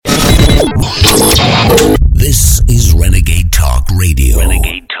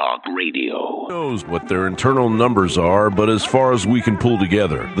Talk Radio. Knows what their internal numbers are, but as far as we can pull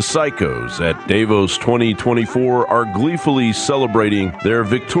together, the psychos at Davos 2024 are gleefully celebrating their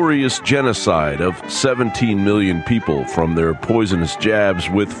victorious genocide of 17 million people from their poisonous jabs,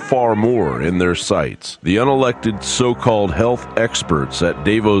 with far more in their sights. The unelected so-called health experts at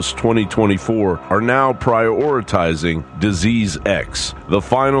Davos 2024 are now prioritizing Disease X, the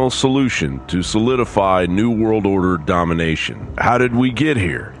final solution to solidify New World Order domination. How did we get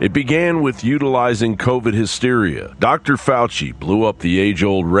here? It began with utilizing COVID hysteria. Dr. Fauci blew up the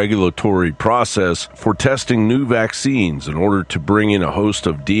age-old regulatory process for testing new vaccines in order to bring in a host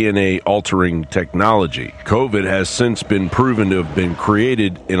of DNA-altering technology. COVID has since been proven to have been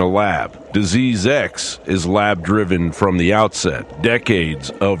created in a lab. Disease X is lab-driven from the outset. Decades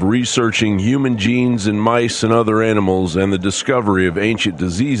of researching human genes in mice and other animals and the discovery of ancient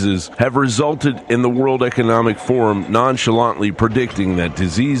diseases have resulted in the World Economic Forum nonchalantly predicting that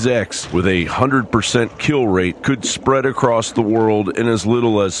Disease X, with a 100% kill rate, could spread across the world in as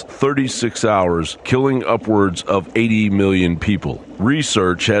little as 36 hours, killing upwards of 80 million people.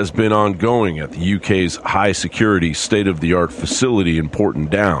 Research has been ongoing at the UK's high-security, state-of-the-art facility in Porton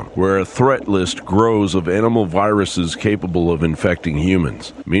Down, where a threat list grows of animal viruses capable of infecting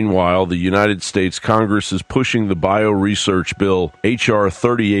humans. Meanwhile, the United States Congress is pushing the bioresearch bill H.R.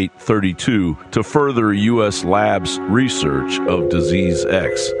 3832 to further U.S. labs' research of Disease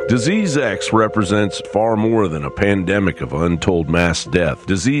X. Disease X represents far more than a pandemic of untold mass death.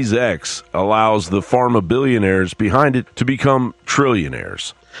 Disease X allows the pharma billionaires behind it to become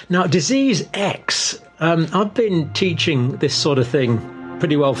trillionaires. Now, Disease X, I've been teaching this sort of thing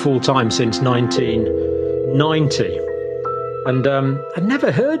pretty well full-time since 1990. And I'd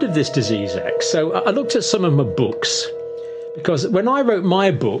never heard of this Disease X. So I looked at some of my books, because when I wrote my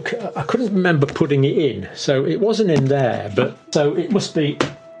book, I couldn't remember putting it in. So it wasn't in there, but so it must be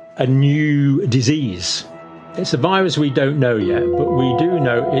a new disease. It's a virus we don't know yet, but we do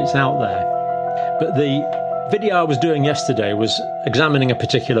know it's out there. But the video I was doing yesterday was examining a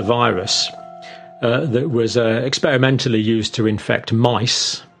particular virus that was experimentally used to infect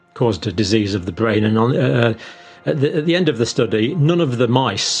mice, caused a disease of the brain. And at the end of the study, none of the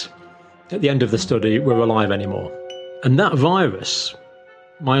mice at the end of the study were alive anymore. And that virus,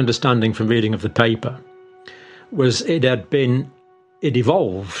 my understanding from reading of the paper, was it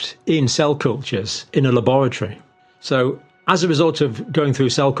evolved in cell cultures in a laboratory. So as a result of going through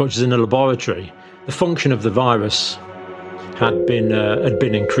cell cultures in a laboratory, the function of the virus had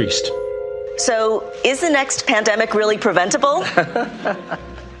been increased. So is the next pandemic really preventable?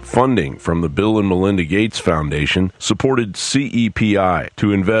 Funding from the Bill and Melinda Gates Foundation supported CEPI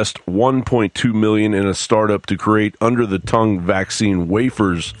to invest $1.2 million in a startup to create under-the-tongue vaccine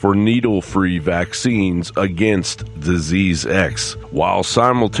wafers for needle-free vaccines against Disease X, while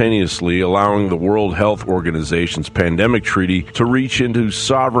simultaneously allowing the World Health Organization's pandemic treaty to reach into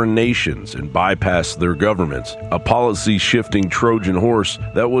sovereign nations and bypass their governments, a policy-shifting Trojan horse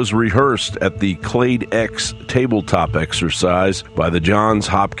that was rehearsed at the Clade X tabletop exercise by the Johns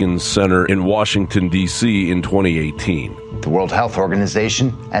Hopkins Center in Washington, D.C. in 2018. The World Health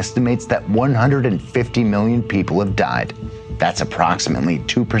Organization estimates that 150 million people have died. That's approximately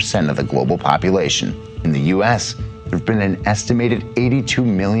 2% of the global population. In the U.S., there have been an estimated 82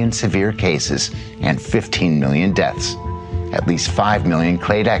 million severe cases and 15 million deaths. At least 5 million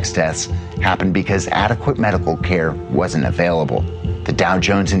Clade X deaths happened because adequate medical care wasn't available. The Dow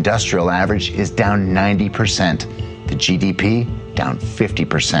Jones Industrial Average is down 90%. The GDP down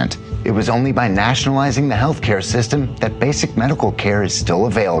 50%. It was only by nationalizing the healthcare system that basic medical care is still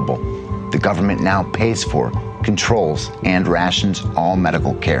available. The government now pays for, controls, and rations all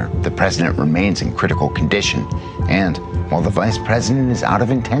medical care. The president remains in critical condition, and while the vice president is out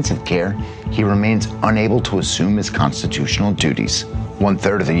of intensive care, he remains unable to assume his constitutional duties.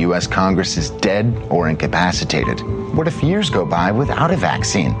 1/3 of the U.S. Congress is dead or incapacitated. What if years go by without a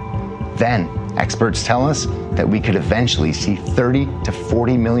vaccine? Then, experts tell us that we could eventually see 30 to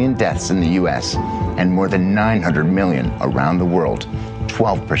 40 million deaths in the U.S. and more than 900 million around the world,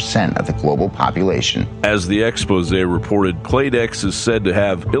 12% of the global population. As the expose reported, Clade X is said to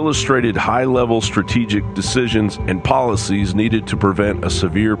have illustrated high-level strategic decisions and policies needed to prevent a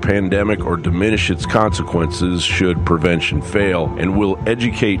severe pandemic or diminish its consequences should prevention fail, and will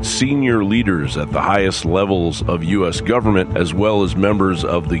educate senior leaders at the highest levels of U.S. government, as well as members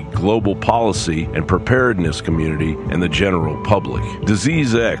of the global policy and preparedness community and the general public.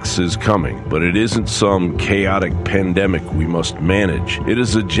 Disease X is coming, but it isn't some chaotic pandemic we must manage. It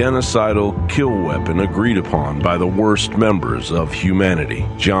is a genocidal kill weapon agreed upon by the worst members of humanity.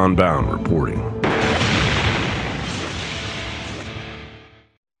 John Bound reporting.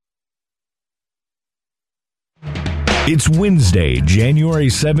 It's Wednesday, January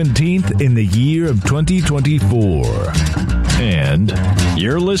 17th in the year of 2024. And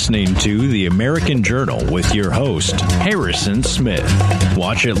you're listening to The American Journal with your host, Harrison Smith.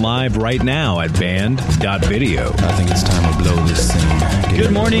 Watch it live right now at band.video. I think it's time to blow this thing.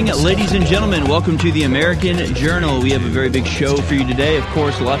 Good morning, ladies and gentlemen. Welcome to The American Journal. We have a very big show for you today. Of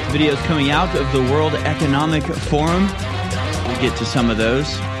course, lots of videos coming out of the World Economic Forum. We'll get to some of those.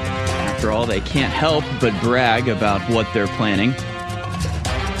 After all, they can't help but brag about what they're planning.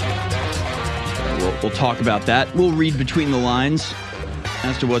 We'll talk about that. We'll read between the lines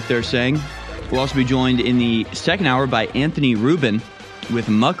as to what they're saying. We'll also be joined in the second hour by Anthony Rubin with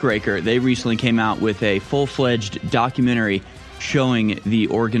Muckraker. They recently came out with a full-fledged documentary showing the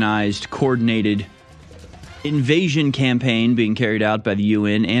organized, coordinated invasion campaign being carried out by the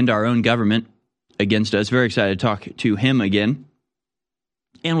UN and our own government against us. Very excited to talk to him again.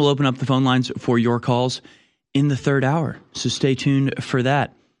 And we'll open up the phone lines for your calls in the third hour. So stay tuned for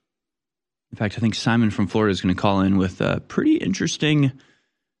that. In fact, I think Simon from Florida is going to call in with a pretty interesting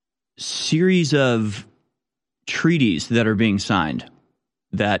series of treaties that are being signed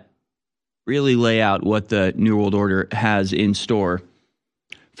that really lay out what the New World Order has in store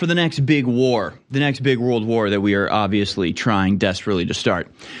for the next big war, the next big world war that we are obviously trying desperately to start.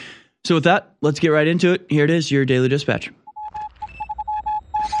 So with that, let's get right into it. Here it is, your Daily Dispatch.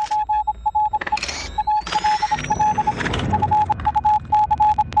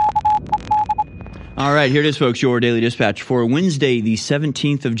 All right, here it is, folks, your Daily Dispatch for Wednesday, the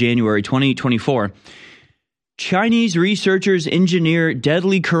 17th of January, 2024. Chinese researchers engineer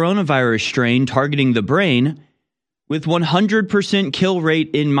deadly coronavirus strain targeting the brain with 100% kill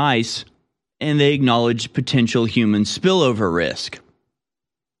rate in mice, and they acknowledge potential human spillover risk.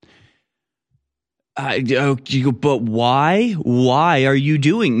 But why? Why are you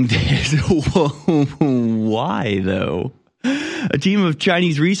doing this? Why, though? A team of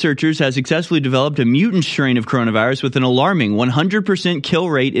Chinese researchers has successfully developed a mutant strain of coronavirus with an alarming 100%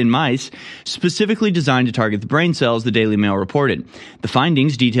 kill rate in mice, specifically designed to target the brain cells, the Daily Mail reported. The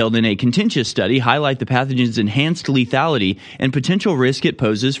findings, detailed in a contentious study, highlight the pathogen's enhanced lethality and potential risk it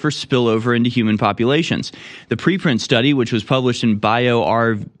poses for spillover into human populations. The preprint study, which was published in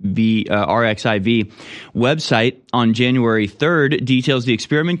RxIV website on January 3rd, details the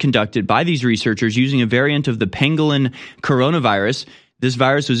experiment conducted by these researchers using a variant of the pangolin coronavirus. This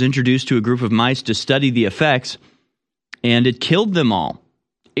virus was introduced to a group of mice to study the effects, and it killed them all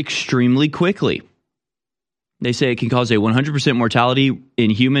extremely quickly. They say it can cause a 100% mortality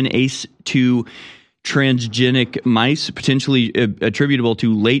in human ACE2 transgenic mice, potentially attributable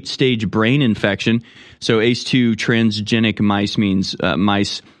to late-stage brain infection. So ACE2 transgenic mice means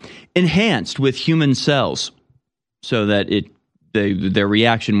mice enhanced with human cells, so that their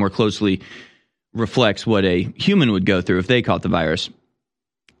reaction more closely reflects what a human would go through if they caught the virus.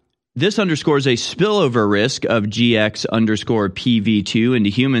 This underscores a spillover risk of GX_PV2 into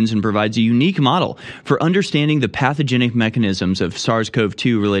humans and provides a unique model for understanding the pathogenic mechanisms of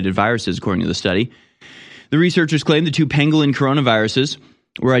SARS-CoV-2 related viruses, according to the study. The researchers claim the two pangolin coronaviruses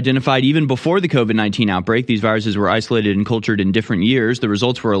were identified even before the COVID-19 outbreak. These viruses were isolated and cultured in different years. The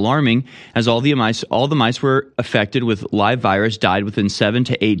results were alarming, as all the mice were affected with live virus died within 7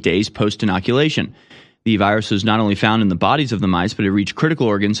 to 8 days post-inoculation. The virus was not only found in the bodies of the mice, but it reached critical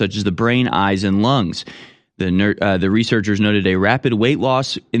organs such as the brain, eyes, and lungs. The researchers noted a rapid weight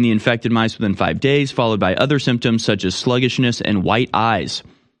loss in the infected mice within 5 days, followed by other symptoms such as sluggishness and white eyes.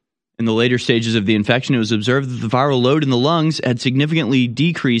 In the later stages of the infection, it was observed that the viral load in the lungs had significantly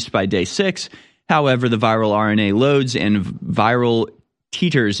decreased by day 6. However, the viral RNA loads and viral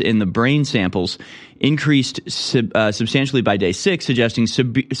titers in the brain samples increased substantially by day 6, suggesting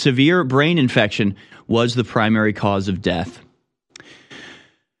severe brain infection was the primary cause of death.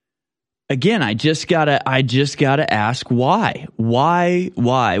 Again, I just gotta ask why? Why?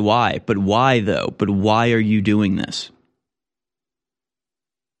 But why, though? But why are you doing this?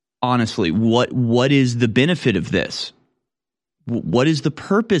 Honestly, what is the benefit of this? What is the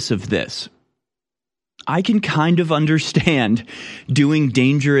purpose of this? I can kind of understand doing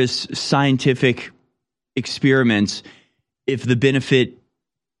dangerous scientific experiments if the benefit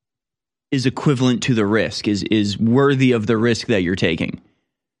is equivalent to the risk, is worthy of the risk that you're taking.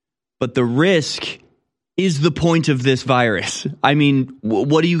 But the risk is the point of this virus. I mean,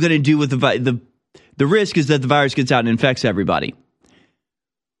 what are you going to do with the risk is that the virus gets out and infects everybody.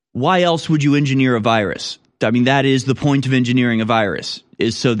 Why else would you engineer a virus? I mean, that is the point of engineering a virus,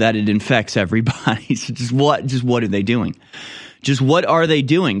 is so that it infects everybody. So just what are they doing? Just what are they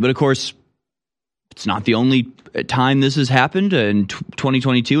doing? But of course, It's not the only time this has happened. In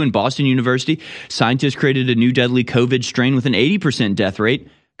 2022 in Boston University, scientists created a new deadly COVID strain with an 80% death rate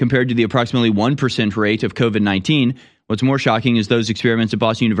compared to the approximately 1% rate of COVID-19. What's more shocking is those experiments at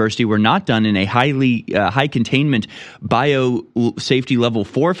Boston University were not done in a high containment biosafety level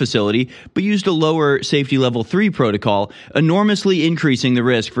 4 facility, but used a lower safety level 3 protocol, enormously increasing the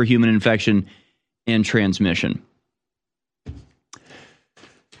risk for human infection and transmission.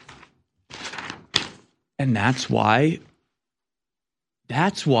 And that's why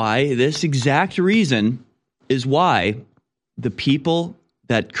this exact reason is why the people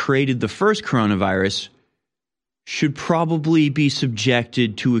that created the first coronavirus should probably be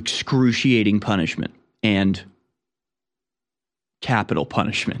subjected to excruciating punishment and capital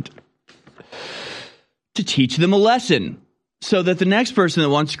punishment to teach them a lesson, so that the next person that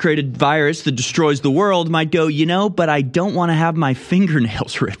wants to create a virus that destroys the world might go, but I don't want to have my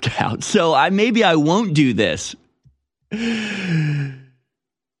fingernails ripped out, so maybe I won't do this. We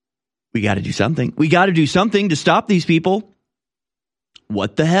got to do something. We got to do something to stop these people.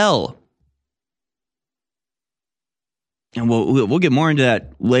 What the hell? And we'll get more into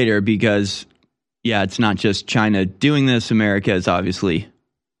that later because, it's not just China doing this. America is obviously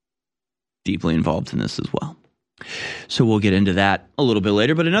deeply involved in this as well. So we'll get into that a little bit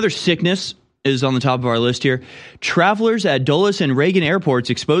later. But another sickness is on the top of our list here. Travelers at Dulles and Reagan airports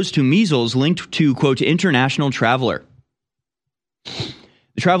exposed to measles linked to, quote, international traveler.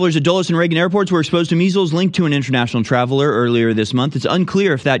 The travelers at Dulles and Reagan airports were exposed to measles linked to an international traveler earlier this month. It's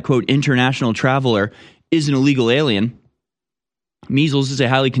unclear if that, quote, international traveler is an illegal alien. Measles is a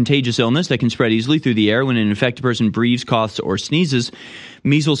highly contagious illness that can spread easily through the air when an infected person breathes, coughs, or sneezes.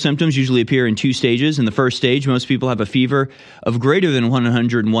 Measles symptoms usually appear in 2 stages. In the first stage, most people have a fever of greater than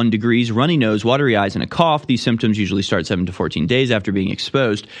 101 degrees, runny nose, watery eyes, and a cough. These symptoms usually start 7 to 14 days after being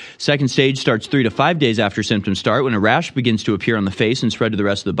exposed. Second stage starts 3 to 5 days after symptoms start, when a rash begins to appear on the face and spread to the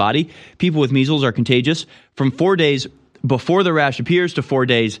rest of the body. People with measles are contagious from 4 days before the rash appears to 4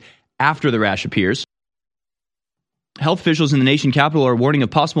 days after the rash appears. Health officials in the nation capital are warning of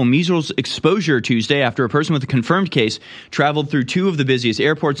possible measles exposure Tuesday after a person with a confirmed case traveled through 2 of the busiest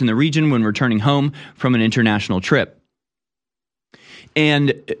airports in the region when returning home from an international trip.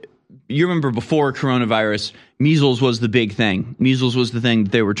 And you remember before coronavirus, measles was the big thing. Measles was the thing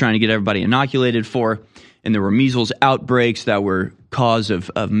that they were trying to get everybody inoculated for. And there were measles outbreaks that were cause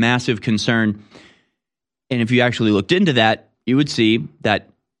of massive concern. And if you actually looked into that, you would see that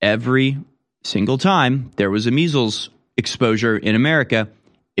every single time there was a measles exposure in America,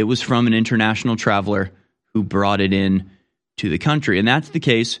 it was from an international traveler who brought it in to the country. And that's the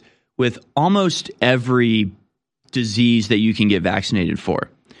case with almost every disease that you can get vaccinated for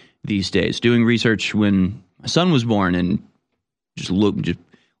these days. Doing research when my son was born and just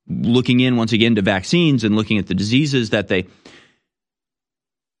looking in once again to vaccines and looking at the diseases that they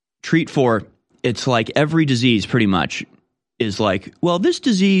treat for, it's like every disease pretty much is like, well, this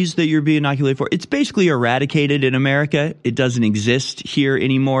disease that you're being inoculated for, it's basically eradicated in America. It doesn't exist here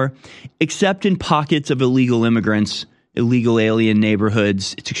anymore, except in pockets of illegal immigrants, illegal alien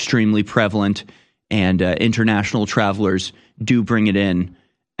neighborhoods. It's extremely prevalent, and international travelers do bring it in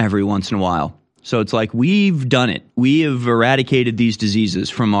every once in a while. So it's like, we've done it. We have eradicated these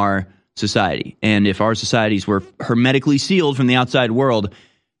diseases from our society. And if our societies were hermetically sealed from the outside world,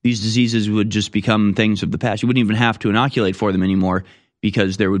 these diseases would just become things of the past. You wouldn't even have to inoculate for them anymore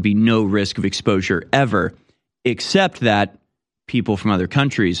because there would be no risk of exposure ever, except that people from other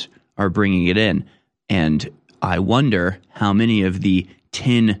countries are bringing it in. And I wonder how many of the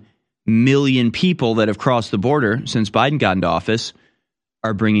 10 million people that have crossed the border since Biden got into office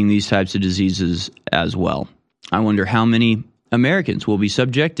are bringing these types of diseases as well. I wonder how many Americans will be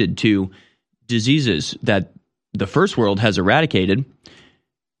subjected to diseases that the first world has eradicated.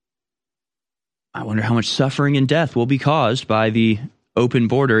 I wonder how much suffering and death will be caused by the open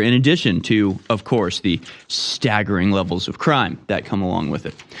border, in addition to, of course, the staggering levels of crime that come along with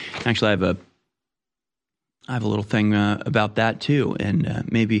it. Actually, I have a little thing about that too, and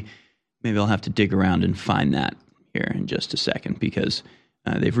maybe I'll have to dig around and find that here in just a second, because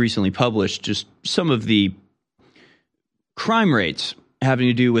they've recently published just some of the crime rates having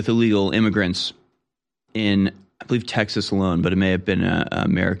to do with illegal immigrants in, I believe, Texas alone, but it may have been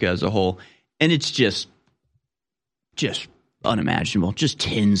America as a whole. And it's just unimaginable. Just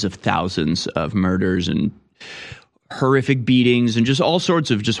tens of thousands of murders and horrific beatings and just all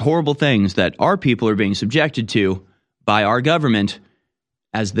sorts of just horrible things that our people are being subjected to by our government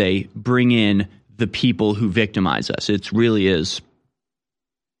as they bring in the people who victimize us. It really is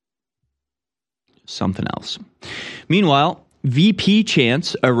something else. Meanwhile, VP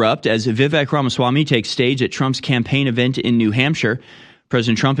chants erupt as Vivek Ramaswamy takes stage at Trump's campaign event in New Hampshire.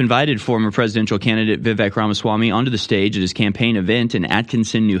 President Trump invited former presidential candidate Vivek Ramaswamy onto the stage at his campaign event in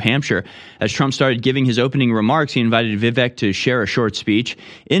Atkinson, New Hampshire. As Trump started giving his opening remarks, he invited Vivek to share a short speech.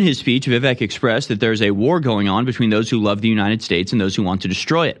 In his speech, Vivek expressed that there's a war going on between those who love the United States and those who want to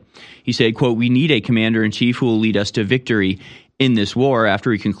destroy it. He said, quote, "We need a commander-in-chief who will lead us to victory in this war."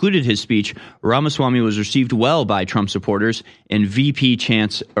 After he concluded his speech, Ramaswamy was received well by Trump supporters and VP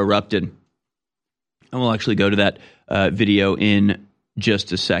chants erupted. And we'll actually go to that video in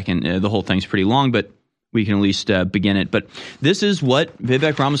just a second. The whole thing's pretty long, but we can at least begin it. But this is what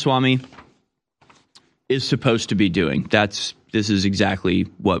Vivek Ramaswamy is supposed to be doing. This is exactly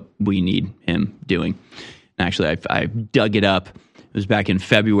what we need him doing. And actually, I dug it up. It was back in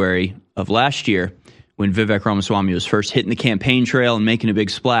February of last year when Vivek Ramaswamy was first hitting the campaign trail and making a big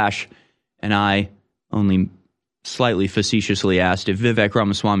splash. And I only slightly facetiously asked, if Vivek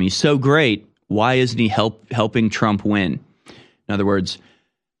Ramaswamy is so great, why isn't he helping Trump win? In other words,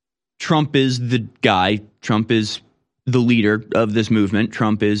 Trump is the guy. Trump is the leader of this movement.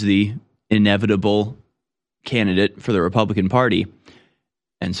 Trump is the inevitable candidate for the Republican Party.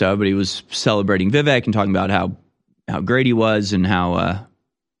 And so everybody was celebrating Vivek and talking about how great he was and how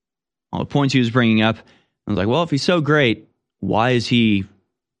all the points he was bringing up. I was like, well, if he's so great, why is he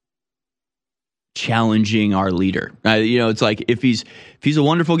challenging our leader? It's like if he's a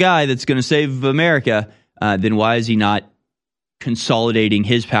wonderful guy that's going to save America, then why is he not consolidating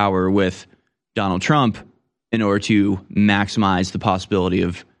his power with Donald Trump in order to maximize the possibility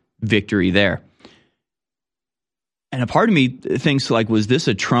of victory there? And a part of me thinks, like, was this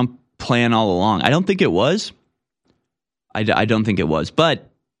a Trump plan all along? I don't think it was. I don't think it was. But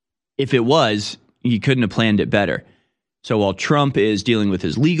if it was, he couldn't have planned it better. So while Trump is dealing with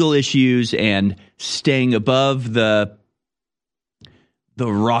his legal issues and staying above the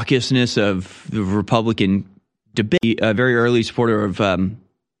raucousness of the Republican debate, a very early supporter of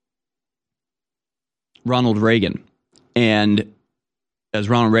Ronald Reagan. And as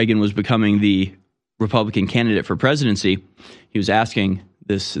Ronald Reagan was becoming the Republican candidate for presidency, he was asking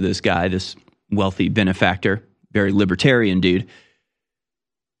this guy, this wealthy benefactor, very libertarian dude.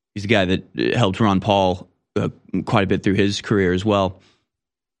 He's the guy that helped Ron Paul quite a bit through his career as well.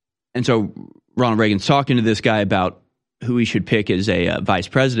 And so Ronald Reagan's talking to this guy about who he should pick as a vice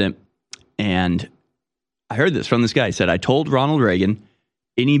president. And I heard this from this guy. He said, I told Ronald Reagan,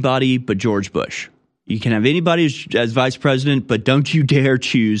 anybody but George Bush. You can have anybody as vice president, but don't you dare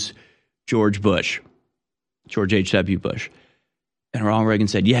choose George Bush, George H.W. Bush. And Ronald Reagan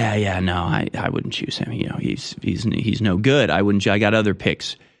said, yeah, no, I wouldn't choose him. He's no good. I got other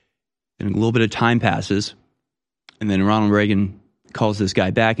picks. And a little bit of time passes. And then Ronald Reagan calls this guy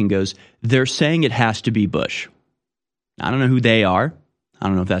back and goes, they're saying it has to be Bush. I don't know who they are. I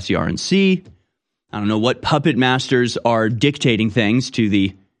don't know if that's the RNC. I don't know what puppet masters are dictating things to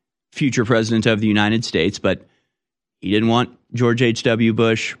the future president of the United States, but he didn't want George H.W.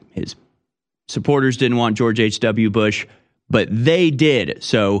 Bush. His supporters didn't want George H.W. Bush, but they did.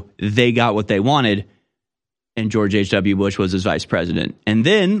 So they got what they wanted, and George H.W. Bush was his vice president. And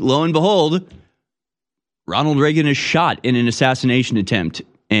then, lo and behold, Ronald Reagan is shot in an assassination attempt,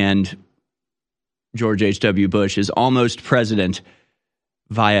 and George H.W. Bush is almost president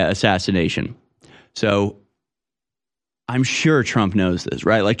via assassination. So I'm sure Trump knows this,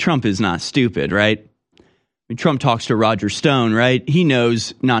 right? Like, Trump is not stupid, right? I mean, Trump talks to Roger Stone, right? He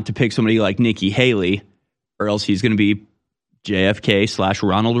knows not to pick somebody like Nikki Haley, or else he's going to be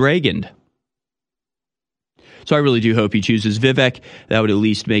JFK/Ronald Reagan. So I really do hope he chooses Vivek. That would at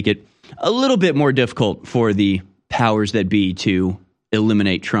least make it a little bit more difficult for the powers that be to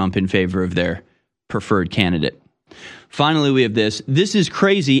eliminate Trump in favor of their preferred candidate. Finally, we have this. This is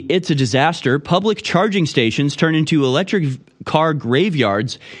crazy. It's a disaster. Public charging stations turn into electric car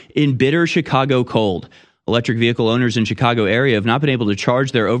graveyards in bitter Chicago cold. Electric vehicle owners in Chicago area have not been able to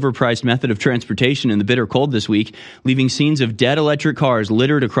charge their overpriced method of transportation in the bitter cold this week, leaving scenes of dead electric cars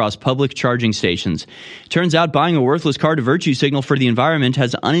littered across public charging stations. It turns out buying a worthless car to virtue signal for the environment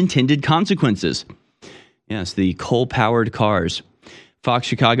has unintended consequences. Yes, the coal-powered cars. Fox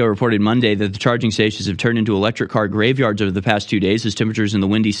Chicago reported Monday that the charging stations have turned into electric car graveyards over the past 2 days as temperatures in the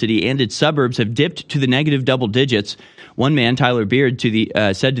Windy City and its suburbs have dipped to the negative double digits. One man, Tyler Beard,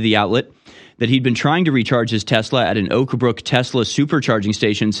 said to the outlet that he'd been trying to recharge his Tesla at an Oak Brook Tesla supercharging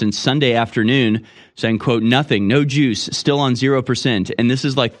station since Sunday afternoon, saying, quote, nothing, no juice, still on 0%. And this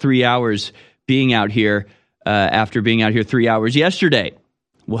is like 3 hours being out here after being out here 3 hours yesterday.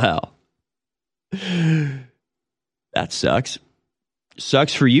 Well, that sucks.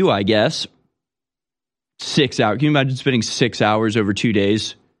 Sucks for you, I guess. 6 hours. Can you imagine spending 6 hours over 2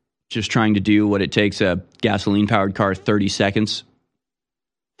 days just trying to do what it takes a gasoline-powered car 30 seconds?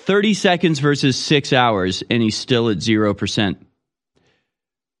 30 seconds versus 6 hours, and he's still at 0%.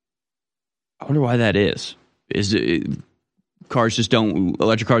 I wonder why that is. Electric cars just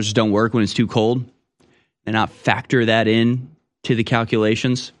don't work when it's too cold and not factor that in to the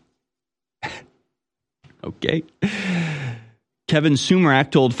calculations? Okay. Kevin Sumarak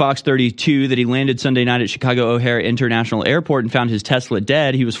told Fox 32 that he landed Sunday night at Chicago O'Hare International Airport and found his Tesla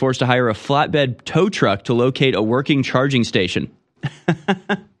dead. He was forced to hire a flatbed tow truck to locate a working charging station.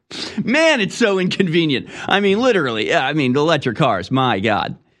 Man, it's so inconvenient. I mean, literally. I mean, electric cars, my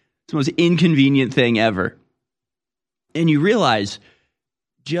God. It's the most inconvenient thing ever. And you realize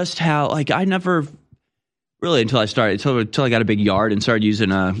just how, I never really, until I got a big yard and started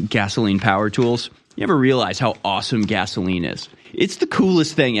using gasoline power tools, you never realize how awesome gasoline is. It's the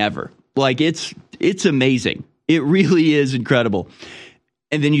coolest thing ever. It's amazing. It really is incredible.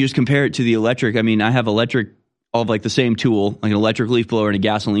 And then you just compare it to the electric. I mean, I have electric, all of the same tool, like an electric leaf blower and a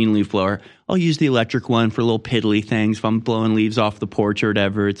gasoline leaf blower. I'll use the electric one for little piddly things. If I'm blowing leaves off the porch or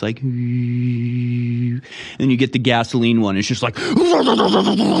whatever, it's like, and then you get the gasoline one. It's just and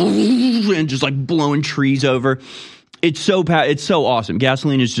just blowing trees over. It's so awesome.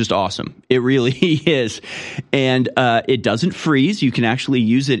 Gasoline is just awesome. It really is. And it doesn't freeze. You can actually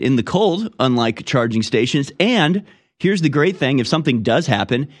use it in the cold, unlike charging stations. And here's the great thing. If something does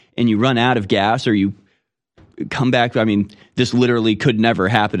happen and you run out of gas or you come back, I mean, this literally could never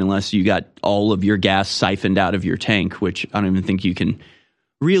happen unless you got all of your gas siphoned out of your tank, which I don't even think you can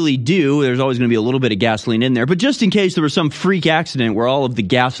really do. There's always going to be a little bit of gasoline in there. But just in case there was some freak accident where all of the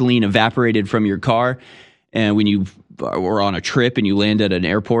gasoline evaporated from your car, and when you were on a trip and you land at an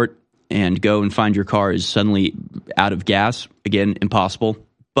airport and go and find your car is suddenly out of gas, again, impossible.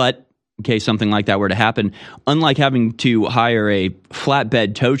 But in case something like that were to happen, unlike having to hire a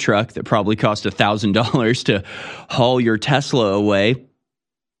flatbed tow truck that probably cost $1,000 to haul your Tesla away,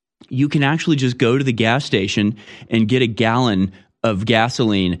 you can actually just go to the gas station and get a gallon of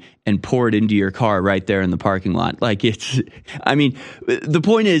gasoline and pour it into your car right there in the parking lot. The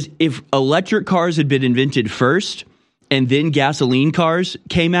point is, if electric cars had been invented first and then gasoline cars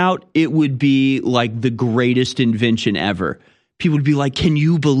came out, it would be like the greatest invention ever. People would be like, can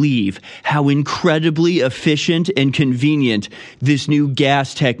you believe how incredibly efficient and convenient this new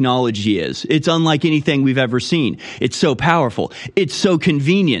gas technology is? It's unlike anything we've ever seen. It's so powerful. It's so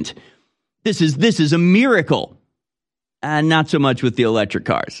convenient. This is a miracle. And not so much with the electric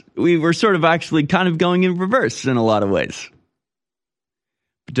cars. We were sort of actually kind of going in reverse in a lot of ways.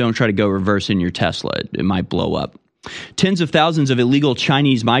 But don't try to go reverse in your Tesla. It might blow up. Tens of thousands of illegal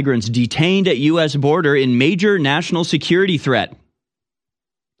Chinese migrants detained at U.S. border in major national security threat.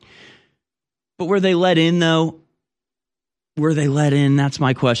 But were they let in, though? Were they let in? That's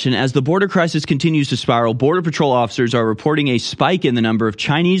my question. As the border crisis continues to spiral, Border Patrol officers are reporting a spike in the number of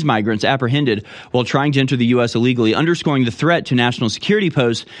Chinese migrants apprehended while trying to enter the U.S. illegally, underscoring the threat to national security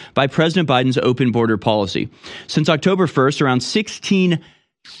posed by President Biden's open border policy. Since October 1st, around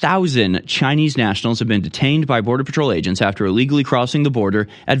 16,000 Chinese nationals have been detained by Border Patrol agents after illegally crossing the border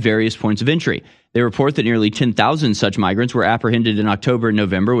at various points of entry. They report that nearly 10,000 such migrants were apprehended in October and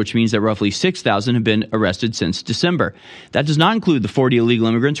November, which means that roughly 6,000 have been arrested since December. That does not include the 40 illegal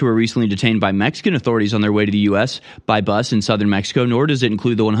immigrants who were recently detained by Mexican authorities on their way to the U.S. by bus in southern Mexico, nor does it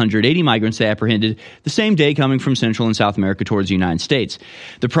include the 180 migrants they apprehended the same day coming from Central and South America towards the United States.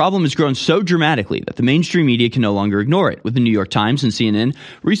 The problem has grown so dramatically that the mainstream media can no longer ignore it, with the New York Times and CNN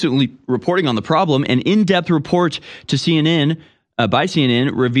recently reporting on the problem. An in-depth report to CNN by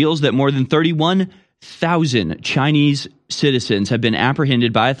CNN reveals that more than 31,000 Chinese citizens have been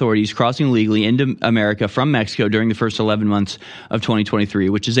apprehended by authorities crossing illegally into America from Mexico during the first 11 months of 2023,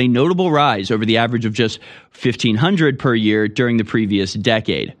 which is a notable rise over the average of just 1,500 per year during the previous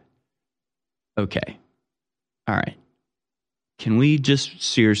decade. Okay. All right. Can we just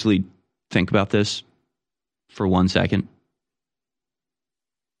seriously think about this for 1 second?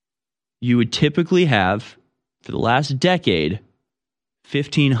 You would typically have, for the last decade,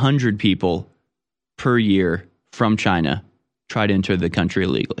 1,500 people per year from China try to enter the country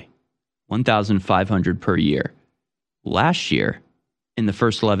illegally. 1,500 per year. Last year, in the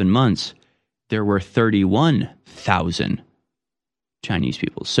first 11 months, there were 31,000 Chinese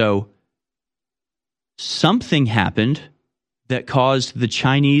people. So something happened that caused the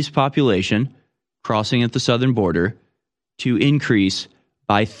Chinese population crossing at the southern border to increase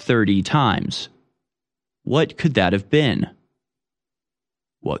by 30 times. What could that have been?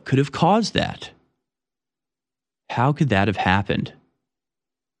 What could have caused that? How could that have happened?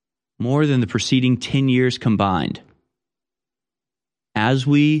 more than the preceding 10 years combined. As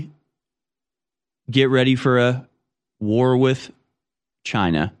we get ready for a war with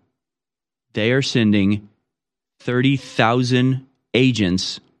China, they are sending 30,000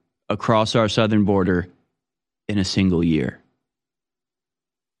 agents across our southern border in a single year.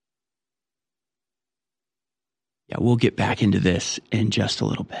 Yeah, we'll get back into this in just a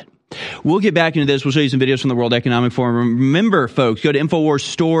little bit. We'll get back into this. We'll show you some videos from the World Economic Forum. Remember, folks, go to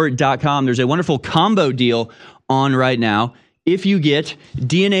InfoWarsStore.com. There's a wonderful combo deal on right now. If you get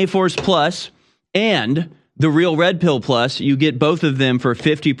DNA Force Plus and the Real Red Pill Plus, you get both of them for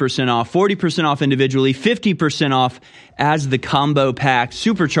 50% off, 40% off individually, 50% off as the combo pack.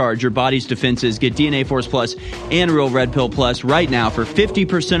 Supercharge your body's defenses. Get DNA Force Plus and Real Red Pill Plus right now for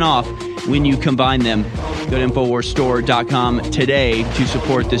 50% off when you combine them. Go to InfoWarsStore.com today to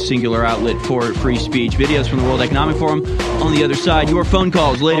support this singular outlet for free speech. Videos from the World Economic Forum on the other side. Your phone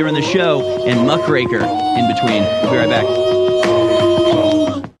calls later in the show, and Muckraker in between. We'll be right back.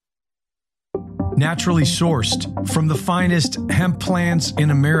 Naturally sourced from the finest hemp plants in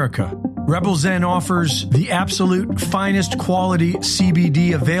America, Rebel Zen offers the absolute finest quality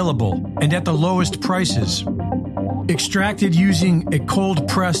CBD available and at the lowest prices. Extracted using a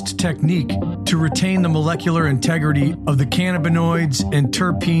cold-pressed technique to retain the molecular integrity of the cannabinoids and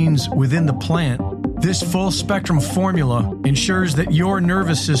terpenes within the plant, this full-spectrum formula ensures that your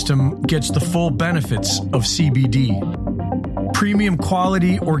nervous system gets the full benefits of CBD. Premium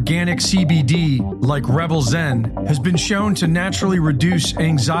quality organic CBD, like Rebel Zen, has been shown to naturally reduce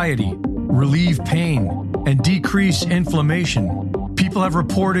anxiety, relieve pain, and decrease inflammation. People have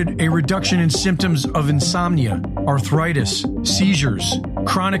reported a reduction in symptoms of insomnia, arthritis, seizures,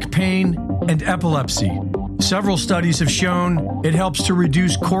 chronic pain, and epilepsy. Several studies have shown it helps to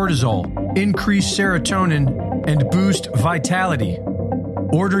reduce cortisol, increase serotonin, and boost vitality.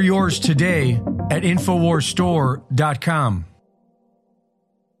 Order yours today at InfoWarsStore.com.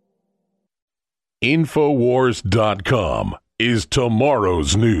 Infowars.com is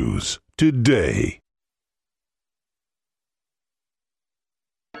tomorrow's news today.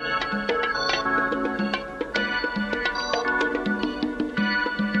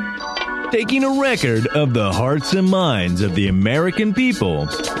 Taking a record of the hearts and minds of the American people,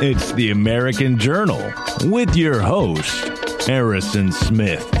 it's the American Journal with your host, Harrison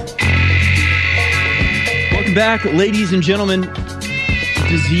Smith. Welcome back, ladies and gentlemen.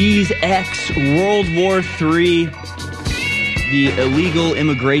 Disease X, World War III, the illegal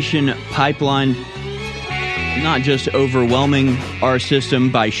immigration pipeline, not just overwhelming our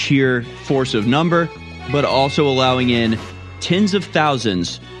system by sheer force of number, but also allowing in tens of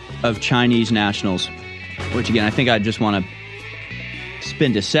thousands of Chinese nationals, which again, I think I just want to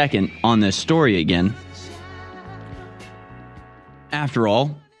spend a second on this story again. After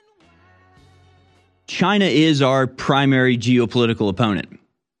all, China is our primary geopolitical opponent.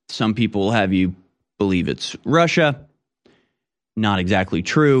 Some people will have you believe it's Russia. Not exactly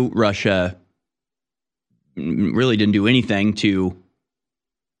true. Russia really didn't do anything to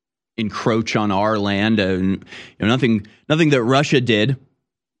encroach on our land. Nothing that Russia did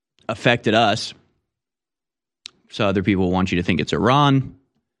affected us. So other people want you to think it's Iran.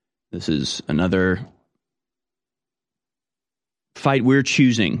 This is another fight we're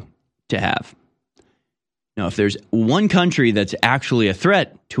choosing to have. Now, if there's one country that's actually a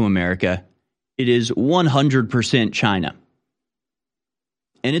threat to America, it is 100% China.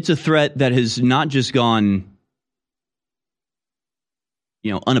 And it's a threat that has not just gone,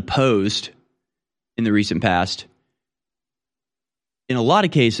 unopposed in the recent past. In a lot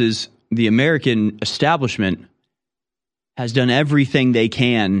of cases, the American establishment has done everything they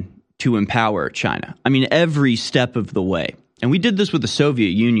can to empower China. I mean, every step of the way. And we did this with the Soviet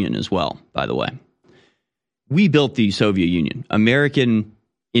Union as well, by the way. We built the Soviet Union. American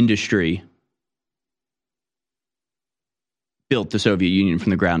industry built the Soviet Union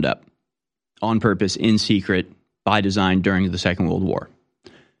from the ground up, on purpose, in secret, by design during the Second World War.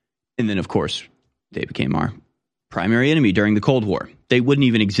 And then, of course, they became our primary enemy during the Cold War. They wouldn't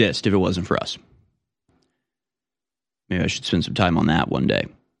even exist if it wasn't for us. Maybe I should spend some time on that one day.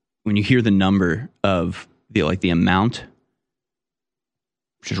 When you hear the number of the amount,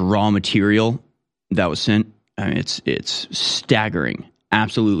 just raw material that was sent, I mean, it's staggering,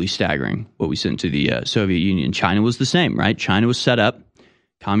 absolutely staggering what we sent to the Soviet Union. China was the same, right? China was set up.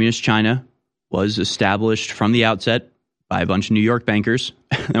 Communist China was established from the outset by a bunch of New York bankers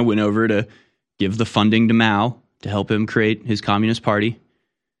that went over to give the funding to Mao to help him create his Communist Party.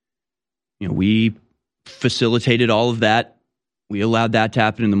 We facilitated all of that. We allowed that to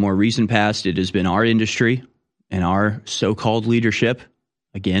happen in the more recent past. It has been our industry and our so-called leadership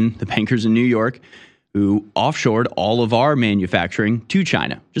again, the bankers in New York, who offshored all of our manufacturing to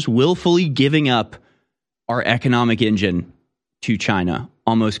China, just willfully giving up our economic engine to China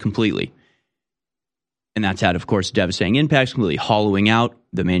almost completely. And that's had, of course, devastating impacts, completely hollowing out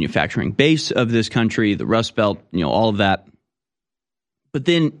the manufacturing base of this country, the Rust Belt, all of that. But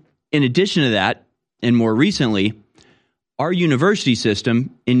then, in addition to that, and more recently, our university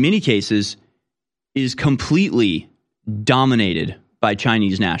system, in many cases, is completely dominated by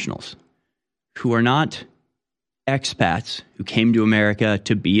Chinese nationals who are not expats who came to America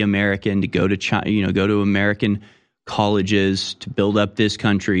to be American, to go to China, go to American colleges to build up this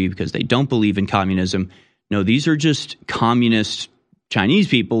country because they don't believe in communism. No, these are just communist Chinese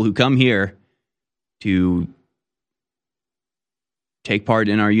people who come here to take part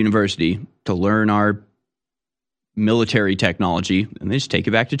in our university, to learn our military technology, and they just take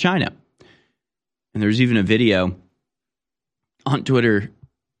it back to China. And there's even a video on Twitter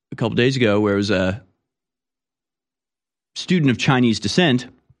a couple days ago where it was a student of Chinese descent,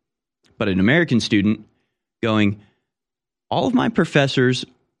 but an American student, going, all of my professors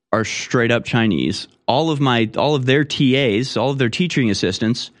are straight up Chinese. All of their TAs, all of their teaching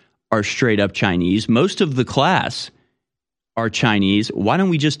assistants are straight up Chinese. Most of the class are Chinese. Why don't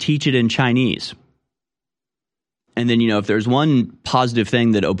we just teach it in Chinese? And then, if there's one positive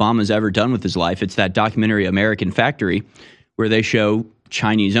thing that Obama's ever done with his life, it's that documentary American Factory, where they show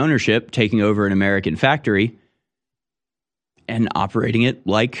Chinese ownership taking over an American factory and operating it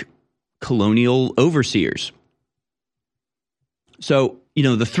like colonial overseers. So,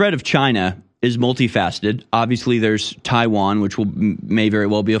 the threat of China is multifaceted. Obviously, there's Taiwan, which may very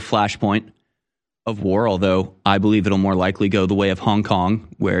well be a flashpoint of war, although I believe it'll more likely go the way of Hong Kong,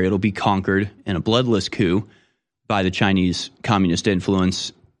 where it'll be conquered in a bloodless coup by the Chinese communist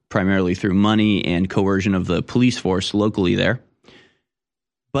influence, primarily through money and coercion of the police force locally there.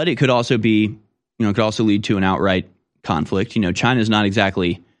 But it could also be, could also lead to an outright conflict. China's not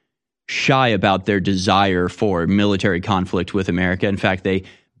exactly shy about their desire for military conflict with America. In fact, they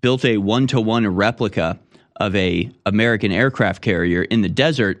built a 1-to-1 replica of a American aircraft carrier in the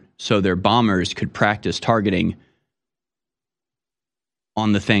desert so their bombers could practice targeting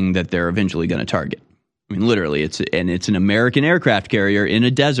on the thing that they're eventually going to target. I mean, literally, it's an American aircraft carrier in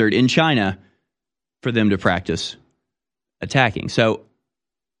a desert in China for them to practice attacking. So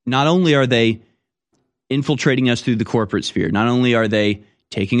not only are they infiltrating us through the corporate sphere, not only are they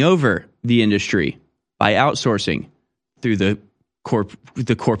taking over the industry by outsourcing through the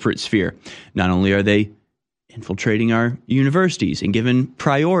corporate sphere, not only are they infiltrating our universities and given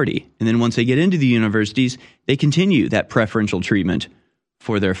priority, and then once they get into the universities, they continue that preferential treatment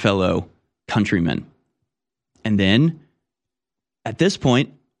for their fellow countrymen. And then, at this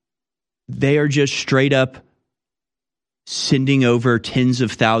point, they are just straight up sending over tens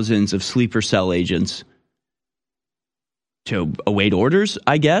of thousands of sleeper cell agents to await orders,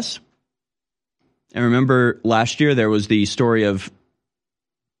 I guess. And remember last year there was the story of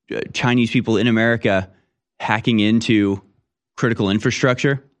Chinese people in America hacking into critical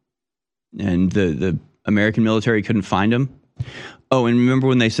infrastructure, and the American military couldn't find them. Oh, and remember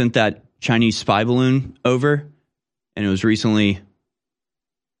when they sent that Chinese spy balloon over, and it was recently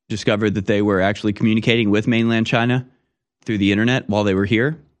discovered that they were actually communicating with mainland China through the internet while they were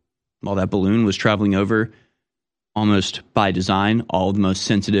here, while that balloon was traveling over, almost by design, all the most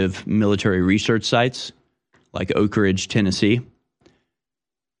sensitive military research sites like Oak Ridge, Tennessee.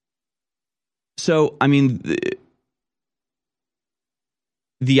 So, I mean,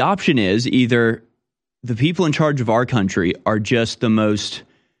 the option is either the people in charge of our country are just the most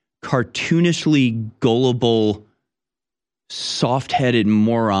cartoonishly gullible, soft-headed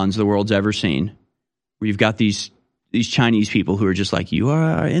morons the world's ever seen, where you've got these Chinese people who are just like, you are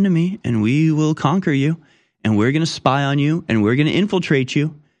our enemy and we will conquer you and we're going to spy on you and we're going to infiltrate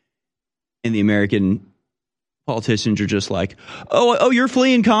you. And the American politicians are just like, oh, you're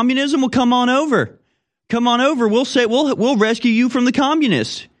fleeing communism? Well, come on over. Come on over. We'll rescue you from the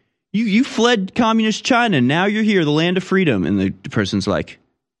communists. You fled communist China. Now you're here, the land of freedom. And the person's like,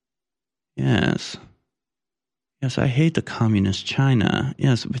 yes, I hate the communist China.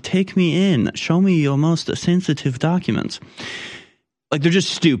 Yes, but take me in. Show me your most sensitive documents. Like, they're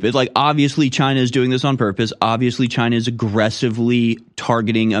just stupid. Like, obviously China is doing this on purpose. Obviously China is aggressively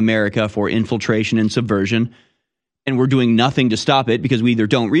targeting America for infiltration and subversion. And we're doing nothing to stop it because we either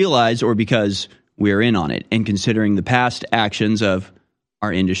don't realize or because we're in on it. And considering the past actions of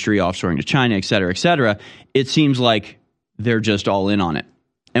our industry offshoring to China, et cetera, it seems like they're just all in on it.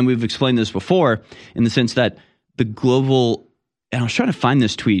 And we've explained this before in the sense that the global, and I was trying to find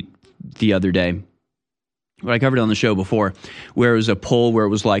this tweet the other day But I covered it on the show before, where it was a poll where it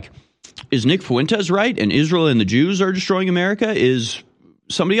was like, is Nick Fuentes right? And Israel and the Jews are destroying America? Is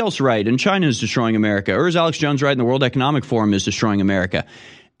somebody else right? And China is destroying America? Or is Alex Jones right and the World Economic Forum is destroying America?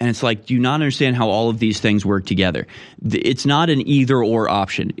 And it's like, do you not understand how all of these things work together? It's not an either or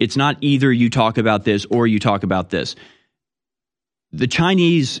option. It's not either you talk about this or you talk about this. The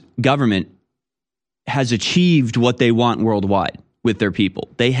Chinese government has achieved what they want worldwide with their people.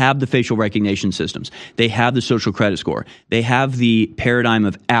 They have the facial recognition systems. They have the social credit score. They have the paradigm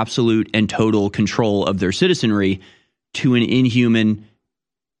of absolute and total control of their citizenry to an inhuman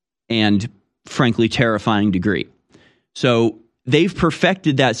and frankly terrifying degree. So they've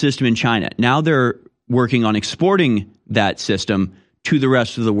perfected that system in China. Now they're working on exporting that system to the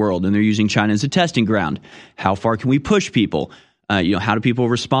rest of the world, and they're using China as a testing ground. How far can we push people? How do people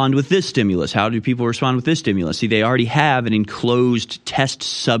respond with this stimulus? How do people respond with this stimulus? See, they already have an enclosed test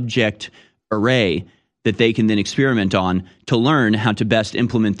subject array that they can then experiment on to learn how to best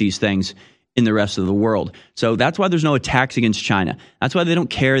implement these things in the rest of the world. So that's why there's no attacks against China. That's why they don't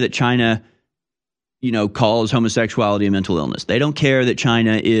care that China, calls homosexuality a mental illness. They don't care that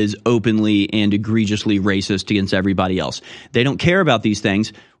China is openly and egregiously racist against everybody else. They don't care about these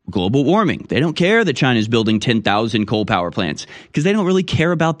things. Global warming. They don't care that China is building 10,000 coal power plants because they don't really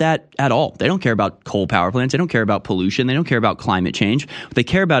care about that at all. They don't care about coal power plants. They don't care about pollution. They don't care about climate change. What they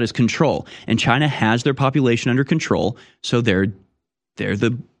care about is control. And China has their population under control. So they're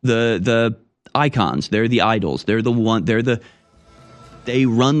the icons. They're the idols. They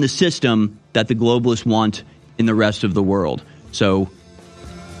run the system that the globalists want in the rest of the world. So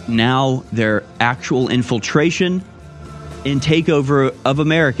now their actual infiltration and takeover of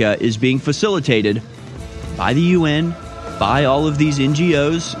America is being facilitated by the UN, by all of these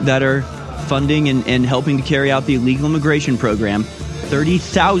NGOs that are funding and helping to carry out the illegal immigration program.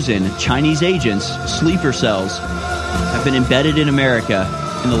 30,000 Chinese agents, sleeper cells, have been embedded in America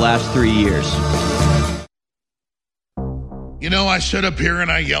in the last 3 years. I sit up here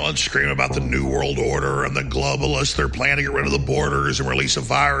and I yell and scream about the New World Order and the globalists. They're planning to get rid of the borders and release a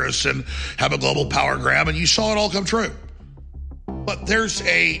virus and have a global power grab, and you saw it all come true. But there's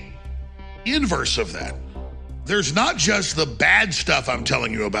a inverse of that. There's not just the bad stuff I'm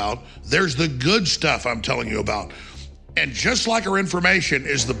telling you about. There's the good stuff I'm telling you about. And just like our information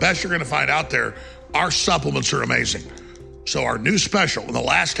is the best you're going to find out there, our supplements are amazing. So our new special in the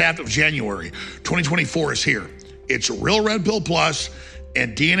last half of January 2024 is here. It's Real Red Pill Plus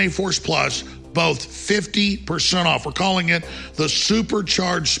and DNA Force Plus, both 50% off. We're calling it the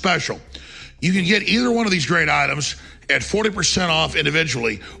Supercharged Special. You can get either one of these great items at 40% off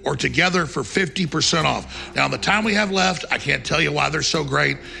individually or together for 50% off. Now, in the time we have left, I can't tell you why they're so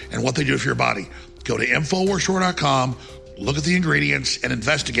great and what they do for your body. Go to InfoWarsStore.com, look at the ingredients and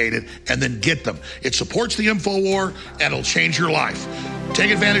investigate it, and then get them. It supports the InfoWar and it'll change your life.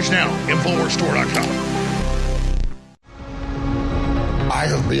 Take advantage now, InfoWarsStore.com. I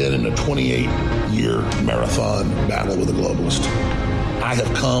have been in a 28-year marathon battle with a globalist. I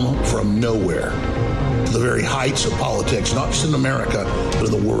have come from nowhere to the very heights of politics, not just in America, but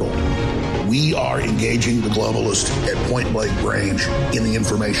in the world. We are engaging the globalists at point-blank range in the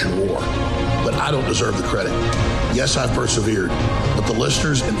information war. But I don't deserve the credit. Yes, I've persevered, but the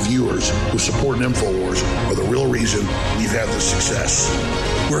listeners and viewers who support InfoWars are the real reason we've had this success.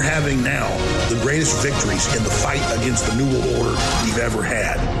 We're having now the greatest victories in the fight against the New World Order we've ever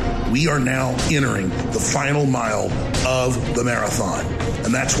had. We are now entering the final mile of the marathon.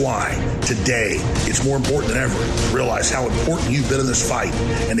 And that's why today it's more important than ever to realize how important you've been in this fight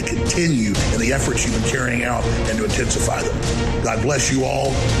and to continue in the efforts you've been carrying out and to intensify them. God bless you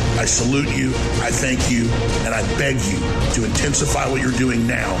all. I salute you. I thank you. And I beg you to intensify what you're doing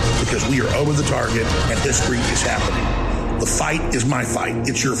now because we are over the target and history is happening. The fight is my fight.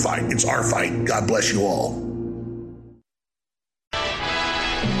 It's your fight. It's our fight. God bless you all.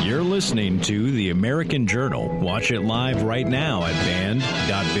 You're listening to The American Journal. Watch it live right now at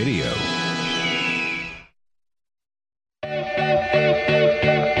band.video.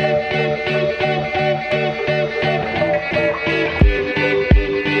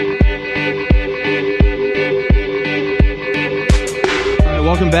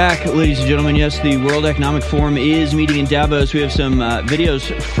 Welcome back, ladies and gentlemen. Yes, the World Economic Forum is meeting in Davos. We have some videos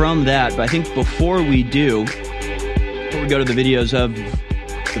from that. But I think before we go to the videos of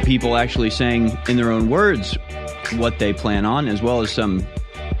the people actually saying in their own words what they plan on, as well as some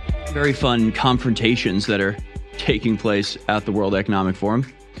very fun confrontations that are taking place at the World Economic Forum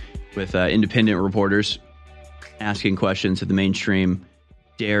with independent reporters asking questions that the mainstream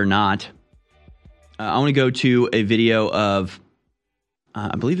dare not. I want to go to a video of,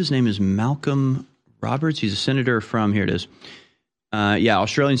 I believe his name is Malcolm Roberts. He's a senator from, here it is.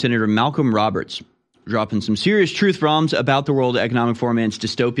 Australian Senator Malcolm Roberts, dropping some serious truth bombs about the World Economic Forum and its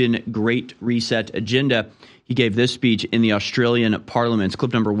dystopian Great Reset agenda. He gave this speech in the Australian Parliament. It's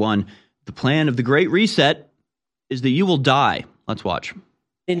clip number 1. The plan of the Great Reset is that you will die. Let's watch.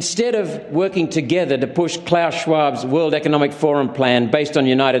 Instead of working together to push Klaus Schwab's World Economic Forum plan based on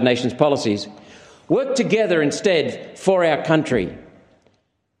United Nations policies, work together instead for our country.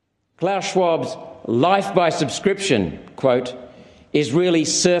 Klaus Schwab's life by subscription, quote, is really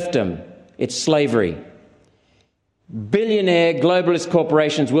serfdom. It's slavery. Billionaire globalist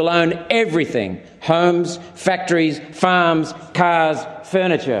corporations will own everything: homes, factories, farms, cars,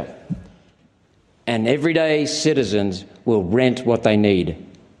 furniture. And everyday citizens will rent what they need,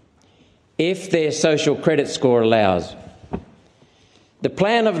 if their social credit score allows. The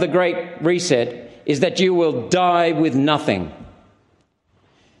plan of the Great Reset is that you will die with nothing.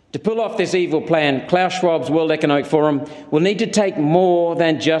 To pull off this evil plan, Klaus Schwab's World Economic Forum will need to take more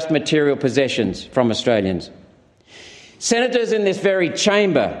than just material possessions from Australians. Senators in this very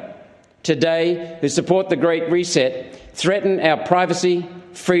chamber today who support the Great Reset threaten our privacy,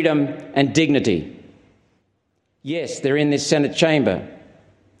 freedom and dignity. Yes, they're in this Senate chamber.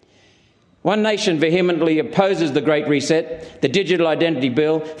 One Nation vehemently opposes the Great Reset, the Digital Identity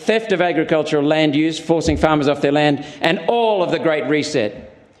Bill, theft of agricultural land use, forcing farmers off their land, and all of the Great Reset.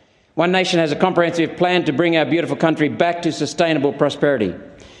 One Nation has a comprehensive plan to bring our beautiful country back to sustainable prosperity.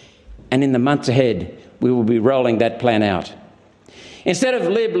 And in the months ahead, we will be rolling that plan out. Instead of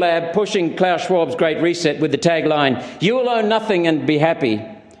Lib Lab pushing Klaus Schwab's Great Reset with the tagline, "You will own nothing and be happy,"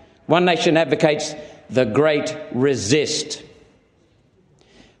 One Nation advocates the Great Resist.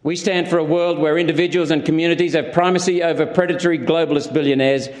 We stand for a world where individuals and communities have primacy over predatory globalist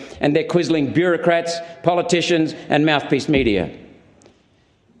billionaires and their quizzling bureaucrats, politicians and mouthpiece media.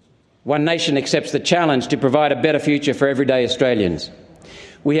 One Nation accepts the challenge to provide a better future for everyday Australians.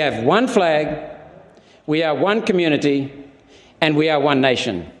 We have one flag, we are one community, and we are one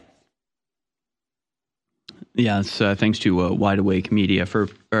nation. Yeah, it's thanks to Wide Awake Media for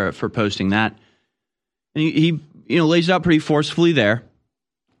posting that. And he lays it out pretty forcefully there,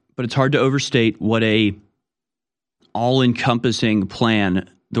 but it's hard to overstate what a all-encompassing plan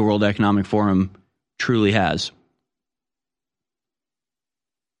the World Economic Forum truly has.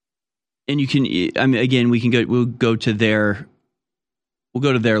 And we'll go to their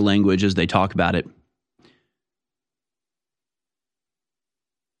language as they talk about it.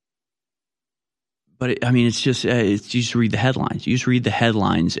 But it's just you just read the headlines. You just read the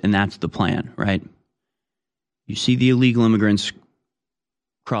headlines, and that's the plan, right? You see the illegal immigrants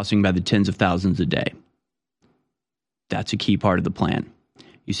crossing by the tens of thousands a day. That's a key part of the plan.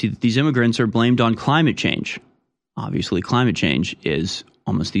 You see that these immigrants are blamed on climate change. Obviously, climate change is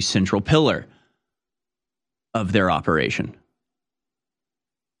almost the central pillar of their operation.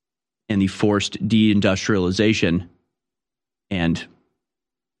 And the forced deindustrialization and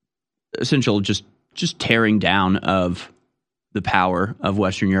essential just tearing down of the power of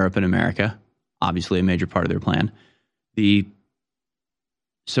Western Europe and America, obviously a major part of their plan. The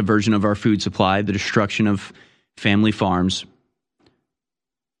subversion of our food supply, the destruction of family farms.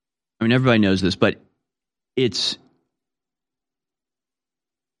 Everybody knows this, but it's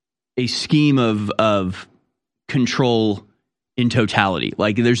a scheme of control in totality.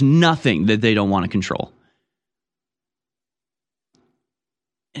 Like, there's nothing that they don't want to control.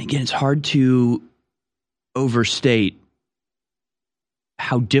 And again, it's hard to overstate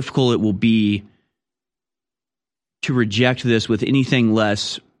how difficult it will be to reject this with anything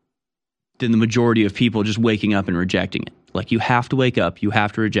less than the majority of people just waking up and rejecting it. Like, you have to wake up, you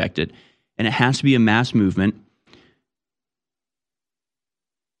have to reject it, and it has to be a mass movement.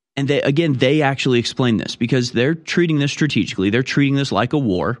 And they actually explain this because they're treating this strategically. They're treating this like a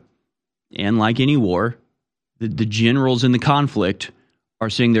war. And like any war, the generals in the conflict are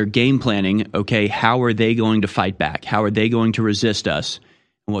saying they're game planning, okay, how are they going to fight back? How are they going to resist us?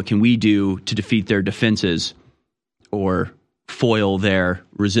 And what can we do to defeat their defenses or foil their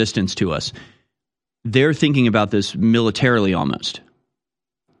resistance to us? They're thinking about this militarily almost.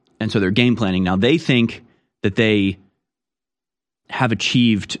 And so they're game planning. Now, they think that they have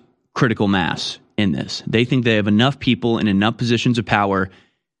achieved critical mass in this. They think they have enough people in enough positions of power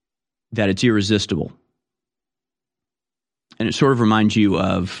that it's irresistible. And it sort of reminds you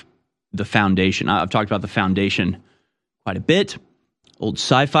of The Foundation. I've talked about The Foundation quite a bit. Old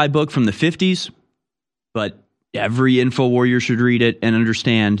sci-fi book from the 50s, but every info warrior should read it and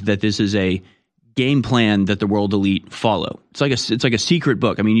understand that this is a game plan that the world elite follow. It's like a secret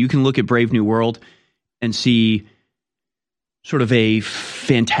book. You can look at Brave New World and see sort of a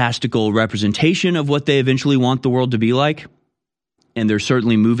fantastical representation of what they eventually want the world to be like. And they're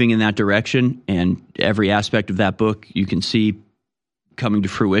certainly moving in that direction. And every aspect of that book you can see coming to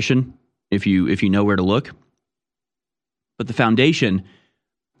fruition if you know where to look. But the foundation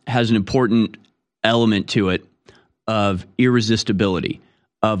has an important element to it of irresistibility,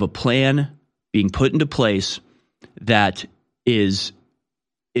 of a plan being put into place that is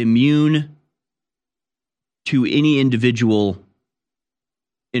immune to any individual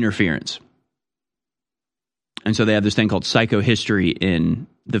interference. And so they have this thing called psychohistory in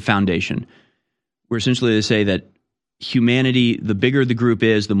the foundation, where essentially they say that humanity, the bigger the group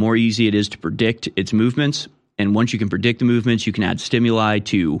is, the more easy it is to predict its movements. And once you can predict the movements, you can add stimuli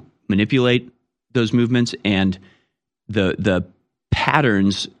to manipulate those movements. And the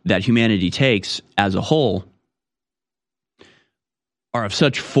patterns that humanity takes as a whole are of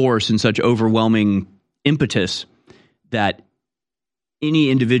such force and such overwhelming impetus that any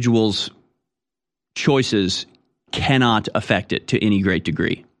individual's choices cannot affect it to any great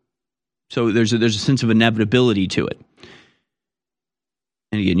degree. So there's a sense of inevitability to it.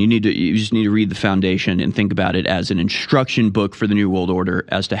 And again, you just need to read the foundation and think about it as an instruction book for the New World Order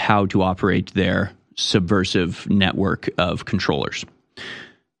as to how to operate their subversive network of controllers.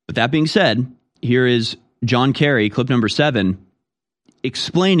 But that being said, here is John Kerry, clip number 7,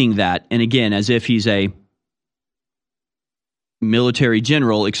 explaining that, and again, as if he's a military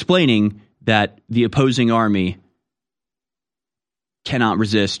general, explaining that the opposing army cannot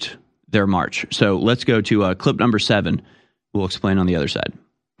resist their march. So let's go to clip number 7. We'll explain on the other side.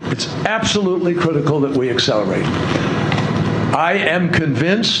 It's absolutely critical that we accelerate. I am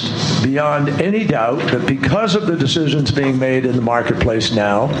convinced beyond any doubt that because of the decisions being made in the marketplace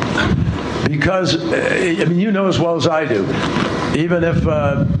now, because, you know as well as I do, even if,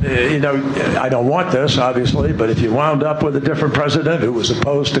 I don't want this, obviously, but if you wound up with a different president who was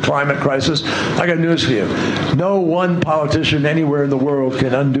opposed to climate crisis, I got news for you. No one politician anywhere in the world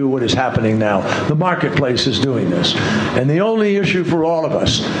can undo what is happening now. The marketplace is doing this. And the only issue for all of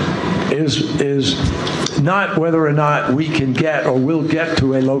us is not whether or not we can get or will get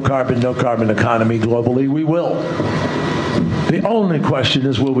to a low-carbon, no-carbon economy globally. We will. The only question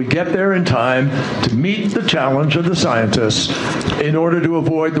is, will we get there in time to meet the challenge of the scientists in order to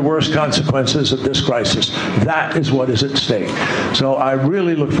avoid the worst consequences of this crisis? That is what is at stake. So I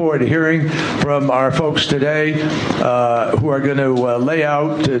really look forward to hearing from our folks today who are going to lay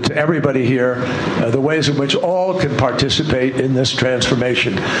out to everybody here the ways in which all can participate in this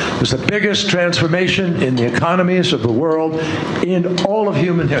transformation. It's the biggest transformation in the economies of the world in all of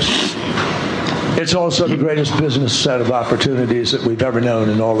human history. It's also the greatest business set of opportunities that we've ever known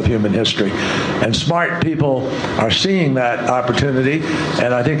in all of human history. And smart people are seeing that opportunity,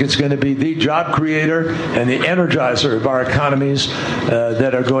 and I think it's going to be the job creator and the energizer of our economies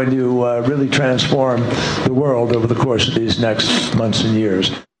that are going to really transform the world over the course of these next months and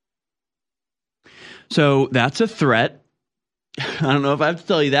years. So that's a threat. I don't know if I have to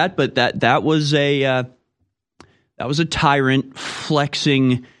tell you that, but that was a tyrant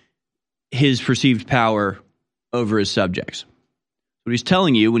flexing his perceived power over his subjects. What he's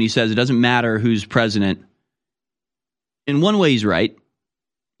telling you when he says it doesn't matter who's president, in one way he's right?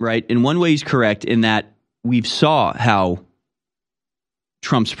 In one way he's correct in that we saw how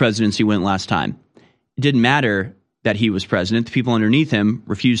Trump's presidency went last time. It didn't matter that he was president. The people underneath him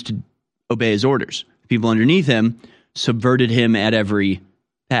refused to obey his orders. The people underneath him subverted him at every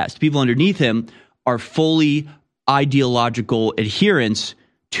pass. The people underneath him are fully ideological adherents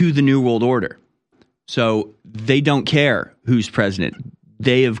to the New World Order. So they don't care who's president.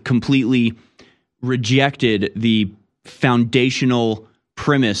 They have completely rejected the foundational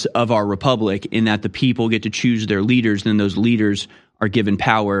premise of our republic in that the people get to choose their leaders, and those leaders are given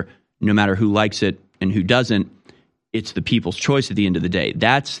power no matter who likes it and who doesn't. It's the people's choice at the end of the day.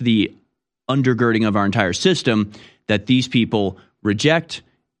 That's the undergirding of our entire system that these people reject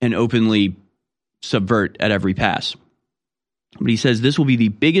and openly subvert at every pass. But he says this will be the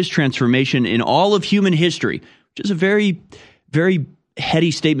biggest transformation in all of human history, which is a very, very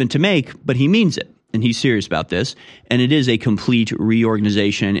heady statement to make, but he means it, and he's serious about this. And it is a complete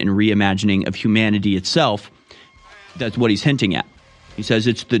reorganization and reimagining of humanity itself. That's what he's hinting at. He says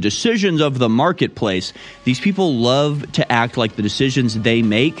it's the decisions of the marketplace. These people love to act like the decisions they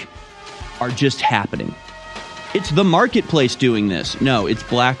make are just happening. It's the marketplace doing this. No, it's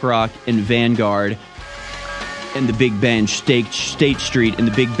BlackRock and Vanguard and the big bench, State Street, and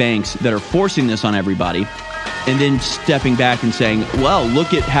the big banks that are forcing this on everybody, and then stepping back and saying, well,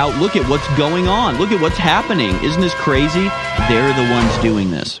 look at what's going on. Look at what's happening. Isn't this crazy? They're the ones doing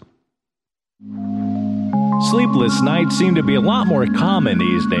this. Sleepless nights seem to be a lot more common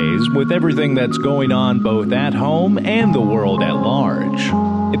these days with everything that's going on both at home and the world at large.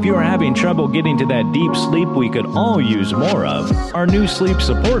 If you are having trouble getting to that deep sleep we could all use more of, our new sleep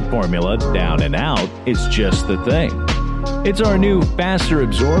support formula, Down and Out, is just the thing. It's our new, faster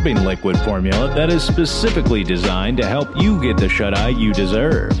absorbing liquid formula that is specifically designed to help you get the shut-eye you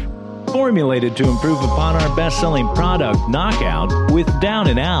deserve. Formulated to improve upon our best-selling product, Knockout, with Down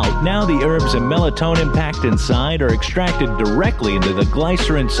and Out, now the herbs and melatonin packed inside are extracted directly into the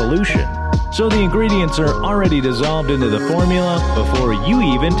glycerin solution. So the ingredients are already dissolved into the formula before you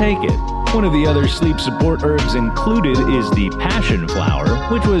even take it. One of the other sleep support herbs included is the passion flower,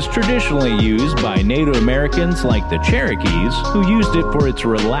 which was traditionally used by Native Americans like the Cherokees, who used it for its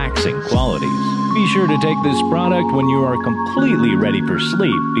relaxing qualities. Be sure to take this product when you are completely ready for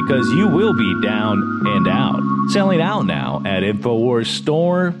sleep, because you will be down and out. Selling out now at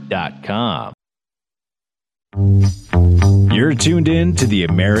InfoWarsStore.com. You're tuned in to the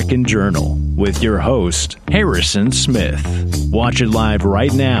American Journal with your host, Harrison Smith. Watch it live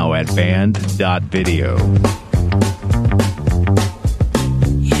right now at band.video.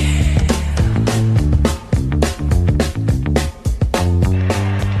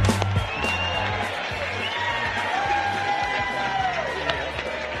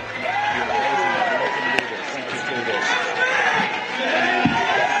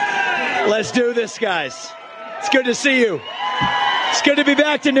 Let's do this, guys. It's good to see you. It's good to be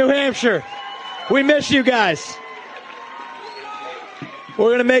back to New Hampshire. We miss you guys. We're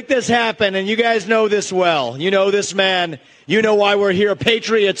going to make this happen, and you guys know this well. You know this man. You know why we're here.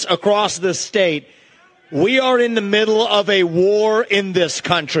 Patriots across the state. We are in the middle of a war in this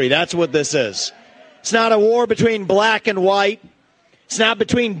country. That's what this is. It's not a war between black and white. It's not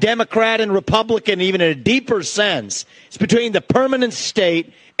between Democrat and Republican, even in a deeper sense. It's between the permanent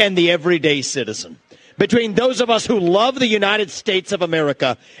state and the everyday citizen. Between those of us who love the United States of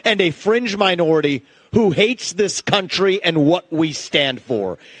America and a fringe minority who hates this country and what we stand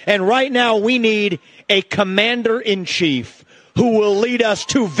for. And right now we need a commander-in-chief who will lead us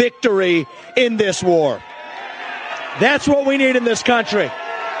to victory in this war. That's what we need in this country.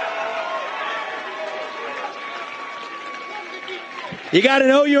 You got to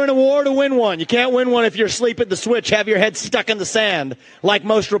know you're in a war to win one. You can't win one if you're asleep at the switch, have your head stuck in the sand like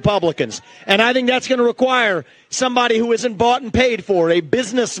most Republicans. And I think that's going to require somebody who isn't bought and paid for, a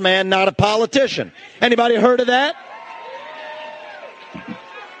businessman, not a politician. Anybody heard of that?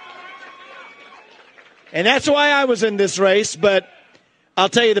 And that's why I was in this race, but I'll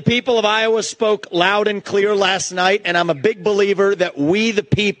tell you, the people of Iowa spoke loud and clear last night, and I'm a big believer that we, the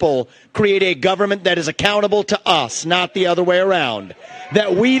people, create a government that is accountable to us, not the other way around.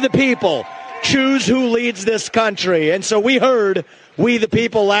 That we, the people, choose who leads this country. And so we heard we, the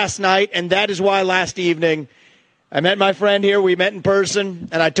people, last night, and that is why last evening I met my friend here. We met in person,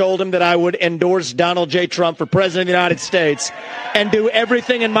 and I told him that I would endorse Donald J. Trump for President of the United States and do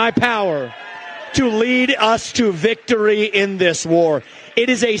everything in my power to lead us to victory in this war. It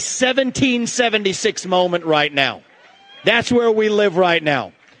is a 1776 moment right now. That's where we live right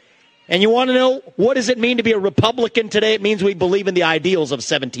now. And you want to know, what does it mean to be a Republican today? It means we believe in the ideals of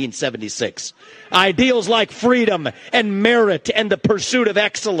 1776. Ideals like freedom and merit and the pursuit of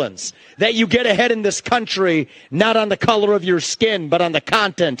excellence. That you get ahead in this country, not on the color of your skin, but on the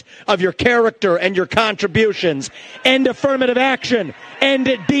content of your character and your contributions. And affirmative action. And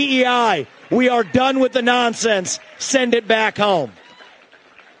DEI. We are done with the nonsense. Send it back home.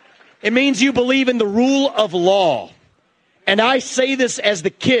 It means you believe in the rule of law. And I say this as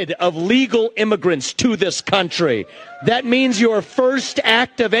the kid of legal immigrants to this country. That means your first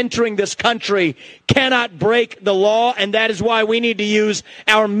act of entering this country cannot break the law, and that is why we need to use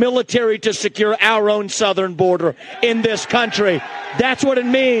our military to secure our own southern border in this country. That's what it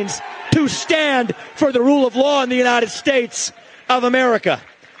means to stand for the rule of law in the United States of America.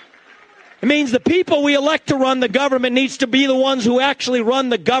 It means the people we elect to run the government needs to be the ones who actually run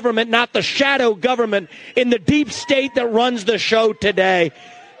the government, not the shadow government in the deep state that runs the show today.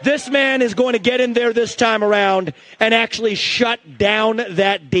 This man is going to get in there this time around and actually shut down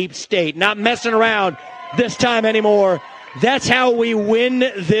that deep state. Not messing around this time anymore. That's how we win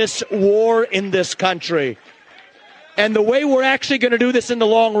this war in this country. And the way we're actually going to do this in the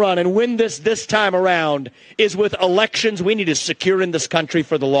long run and win this time around is with elections we need to secure in this country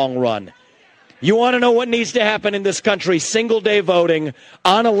for the long run. You want to know what needs to happen in this country? Single-day voting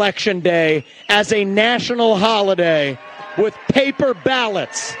on Election Day as a national holiday with paper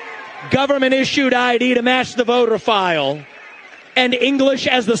ballots, government-issued ID to match the voter file, and English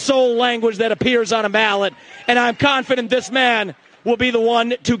as the sole language that appears on a ballot. And I'm confident this man will be the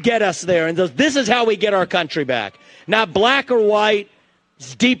one to get us there. And this is how we get our country back. Not black or white.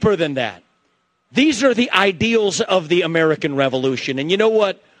 It's deeper than that. These are the ideals of the American Revolution. And you know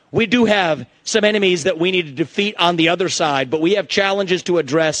what? We do have some enemies that we need to defeat on the other side, but we have challenges to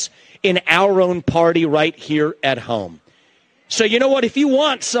address in our own party right here at home. So you know what? If you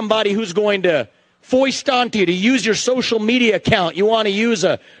want somebody who's going to foist onto you to use your social media account, you want to use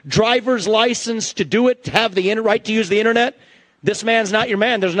a driver's license to do it, to have the right to use the internet, this man's not your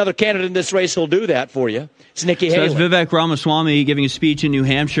man. There's another candidate in this race who'll do that for you. It's Nikki Haley. So that's Vivek Ramaswamy giving a speech in New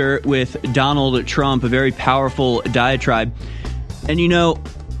Hampshire with Donald Trump, a very powerful diatribe. And you know,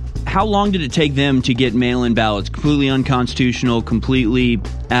 how long did it take them to get mail-in ballots completely unconstitutional, completely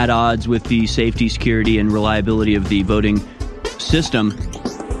at odds with the safety, security, and reliability of the voting system?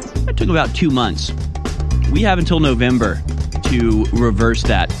 It took about 2 months. We have until November to reverse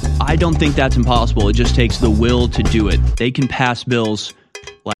that. I don't think that's impossible. It just takes the will to do it. They can pass bills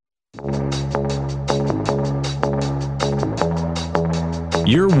like...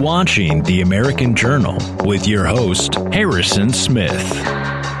 You're watching The American Journal with your host, Harrison Smith.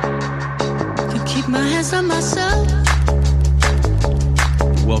 Keep my hands on myself.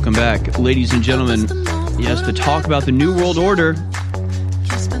 Welcome back, ladies and gentlemen. Yes, to talk about the New World Order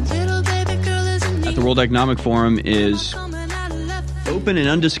at the World Economic Forum is open and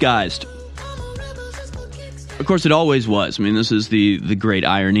undisguised. Of course, it always was. I mean, this is the great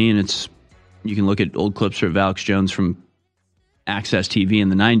irony, and it's, you can look at old clips of Alex Jones from Access TV in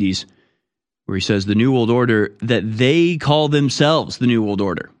the 90s, where he says the New World Order, that they call themselves the New World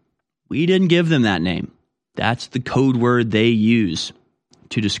Order. We didn't give them that name. That's the code word they use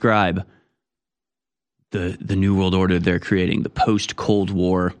to describe the New World Order they're creating, the post-Cold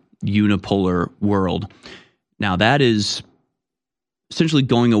War unipolar world. Now, that is essentially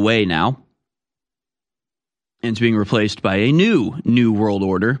going away now, and it's being replaced by a new world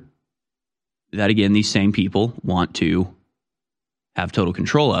order that, again, these same people want to have total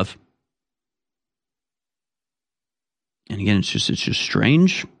control of. And again, it's just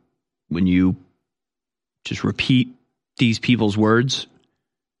strange when you just repeat these people's words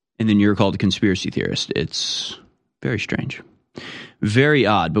and then you're called a conspiracy theorist. It's very strange, very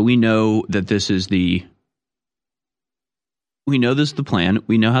odd. But we know that this is the plan.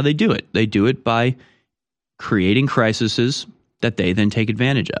 We know how they do it. They do it by creating crises that they then take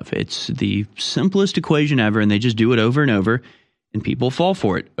advantage of. It's the simplest equation ever, and they just do it over and over, and people fall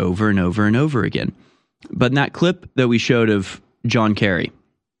for it over and over and over again. But in that clip that we showed of John Kerry,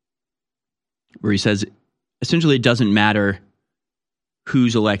 where he says, essentially, it doesn't matter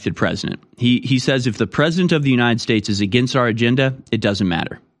who's elected president. He says if the president of the United States is against our agenda, it doesn't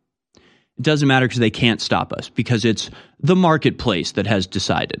matter. It doesn't matter because they can't stop us, because it's the marketplace that has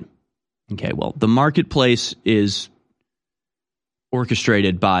decided. Okay, well, the marketplace is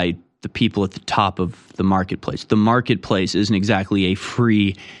orchestrated by the people at the top of the marketplace. The marketplace isn't exactly a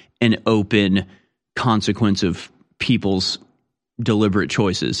free and open consequence of people's deliberate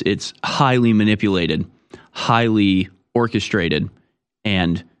choices. It's highly manipulated, highly orchestrated,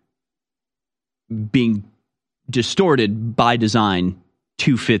 and being distorted by design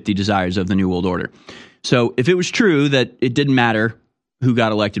to fit the desires of the New World Order. So if it was true that it didn't matter who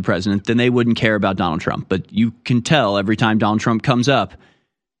got elected president, then they wouldn't care about Donald Trump. But you can tell every time Donald Trump comes up,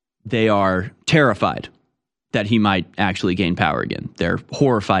 they are terrified that he might actually gain power again. They're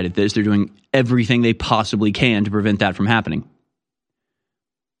horrified at this. They're doing everything they possibly can to prevent that from happening.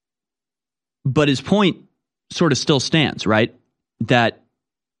 But his point sort of still stands, right? That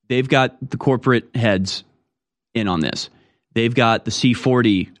they've got the corporate heads in on this. They've got the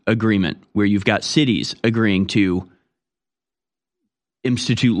C40 agreement, where you've got cities agreeing to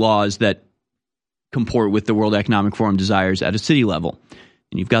institute laws that comport with the World Economic Forum desires at a city level.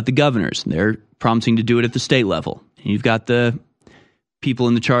 And you've got the governors, and they're promising to do it at the state level. And you've got the people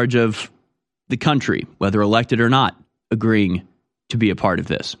in the charge of the country, whether elected or not, agreeing to be a part of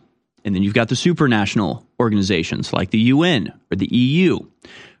this. And then you've got the supranational organizations like the UN or the EU,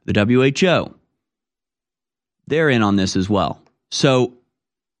 the WHO. They're in on this as well. So,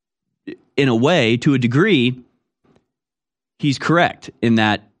 in a way, to a degree, he's correct in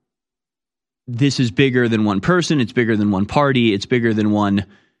that this is bigger than one person, it's bigger than one party, it's bigger than one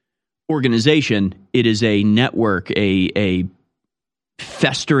organization. It is a network, a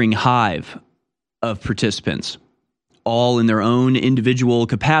festering hive of participants, all in their own individual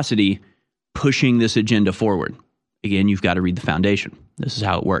capacity, pushing this agenda forward. Again, you've got to read the foundation. This is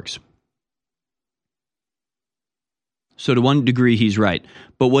how it works. So to one degree, he's right.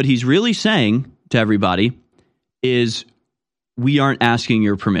 But what he's really saying to everybody is, we aren't asking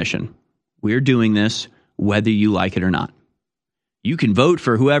your permission. We're doing this whether you like it or not. You can vote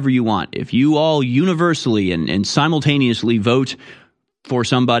for whoever you want. If you all universally and simultaneously vote for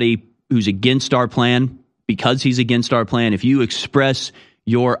somebody who's against our plan because he's against our plan, if you express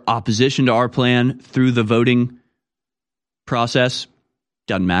your opposition to our plan through the voting process,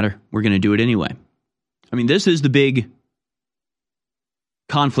 doesn't matter. We're going to do it anyway. I mean, this is the big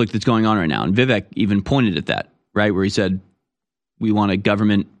conflict that's going on right now. And Vivek even pointed at that, right? Where he said, we want a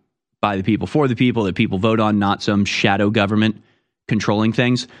government by the people, for the people, that people vote on, not some shadow government controlling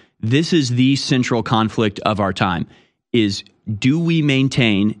things. This is the central conflict of our time, is do we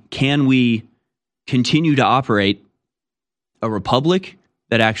maintain, can we continue to operate a republic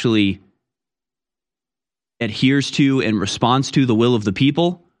that actually adheres to and responds to the will of the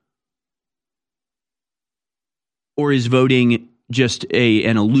people? Or is voting just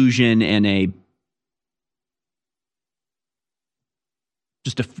an illusion and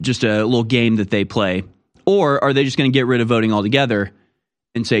just a little game that they play? Or are they just going to get rid of voting altogether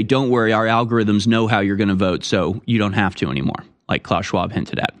and say, don't worry, our algorithms know how you're going to vote, so you don't have to anymore, like Klaus Schwab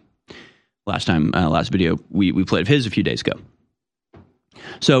hinted at last video we played of his a few days ago.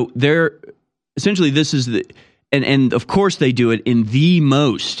 So they're essentially, this is the, and of course they do it in the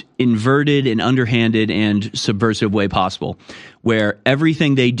most inverted and underhanded and subversive way possible, where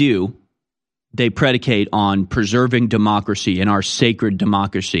everything they do, they predicate on preserving democracy and our sacred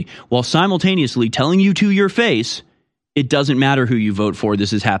democracy, while simultaneously telling you to your face, it doesn't matter who you vote for,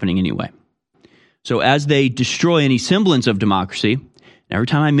 this is happening anyway. So as they destroy any semblance of democracy, every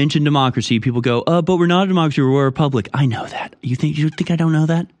time I mention democracy, people go, but we're not a democracy, we're a republic. I know that. You think I don't know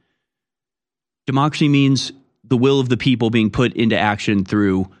that? Democracy means the will of the people being put into action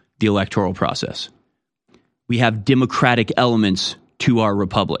through the electoral process. We have democratic elements to our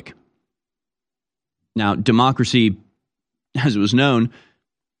republic. Now, democracy, as it was known,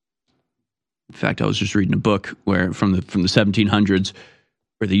 in fact, I was just reading a book where from the 1700s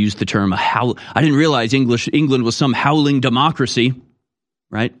where they used the term I didn't realize England was some howling democracy,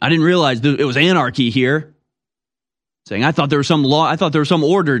 right? I didn't realize it was anarchy here. Saying, I thought there was some law, I thought there was some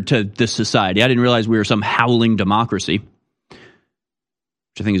order to this society. I didn't realize we were some howling democracy,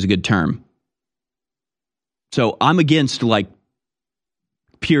 which I think is a good term. So I'm against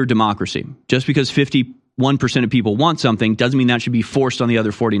pure democracy. Just because 51% of people want something doesn't mean that should be forced on the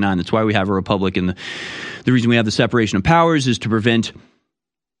other 49. That's why we have a republic. And the reason we have the separation of powers is to prevent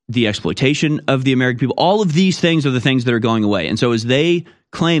the exploitation of the American people. All of these things are the things that are going away. And so as they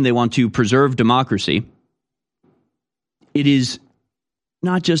claim they want to preserve democracy, it is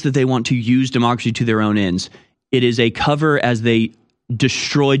not just that they want to use democracy to their own ends. It is a cover as they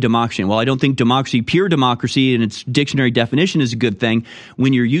destroy democracy. And while I don't think democracy, pure democracy in its dictionary definition is a good thing,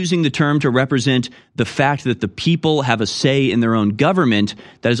 when you're using the term to represent the fact that the people have a say in their own government,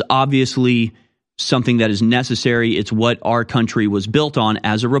 that is obviously something that is necessary. It's what our country was built on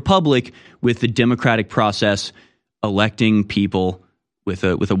as a republic, with the democratic process electing people with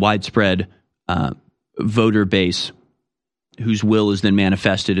a widespread voter base whose will is then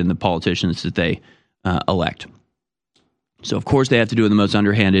manifested in the politicians that they elect. So, of course, they have to do it in the most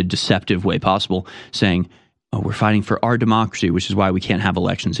underhanded, deceptive way possible, saying, we're fighting for our democracy, which is why we can't have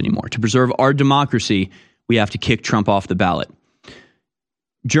elections anymore. To preserve our democracy, we have to kick Trump off the ballot.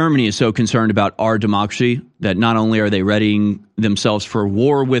 Germany is so concerned about our democracy that not only are they readying themselves for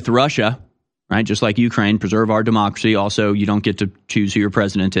war with Russia, right, just like Ukraine, preserve our democracy. Also, you don't get to choose who your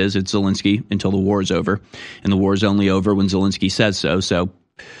president is. It's Zelensky until the war is over. And the war is only over when Zelensky says so. So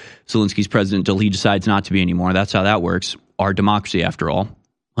Zelensky's president until he decides not to be anymore. That's how that works. Our democracy, after all.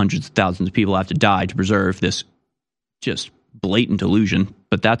 Hundreds of thousands of people have to die to preserve this just blatant illusion,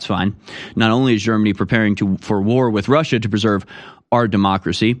 but that's fine. Not only is Germany preparing for war with Russia to preserve our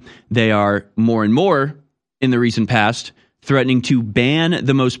democracy, they are more and more, in the recent past, threatening to ban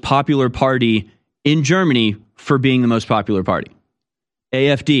the most popular party in Germany for being the most popular party.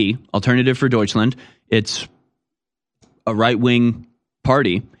 AfD, Alternative for Deutschland, it's a right-wing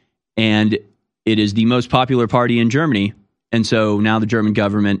party, and it is the most popular party in Germany. And so now the German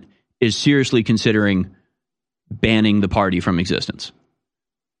government is seriously considering banning the party from existence.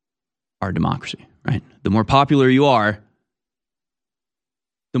 Our democracy, right? The more popular you are,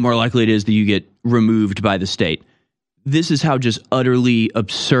 the more likely it is that you get removed by the state. This is how just utterly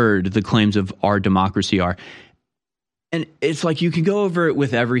absurd the claims of our democracy are. And it's like you can go over it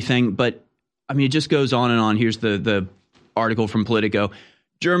with everything, but I mean, it just goes on and on. Here's the article from Politico.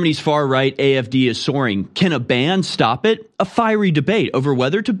 Germany's far right AfD is soaring. Can a ban stop it? A fiery debate over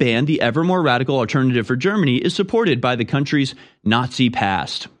whether to ban the ever more radical Alternative for Germany is supported by the country's Nazi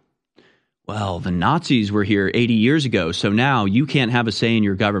past. Well, the Nazis were here 80 years ago, so now you can't have a say in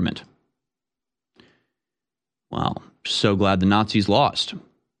your government. Well, so glad the Nazis lost.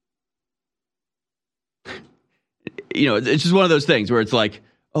 It's just one of those things where it's like,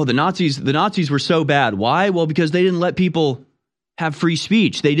 oh, the Nazis were so bad. Why? Well, because they didn't let people have free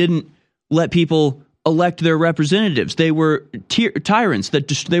speech. They didn't let people elect their representatives. They were tyrants.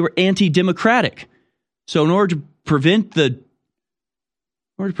 They were anti-democratic. So in order to prevent the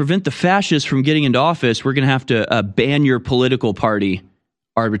fascists from getting into office, we're going to have to ban your political party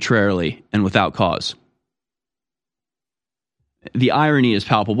arbitrarily and without cause. The irony is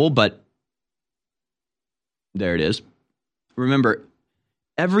palpable, but there it is. Remember,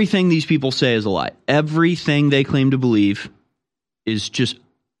 everything these people say is a lie. Everything they claim to believe is just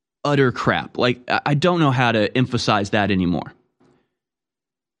utter crap. Like, I don't know how to emphasize that anymore.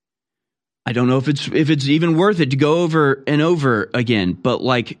 I don't know if it's even worth it to go over and over again, but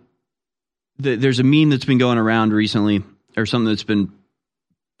like there's a meme that's been going around recently, or something that's been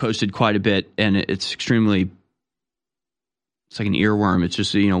posted quite a bit, and it's like an earworm. It's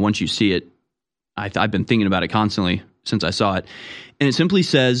just, once you see it, I've been thinking about it constantly since I saw it. And it simply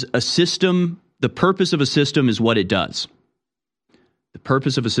says, the purpose of a system is what it does. The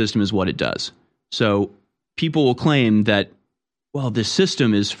purpose of a system is what it does. So people will claim that, well, this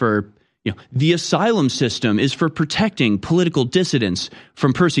system is for, the asylum system is for protecting political dissidents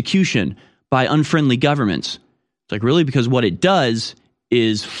from persecution by unfriendly governments. It's like, really? Because what it does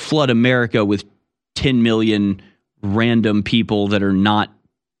is flood America with 10 million random people that are not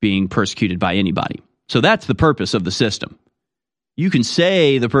being persecuted by anybody. So that's the purpose of the system. You can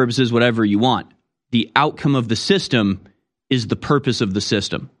say the purpose is whatever you want. The outcome of the system is the purpose of the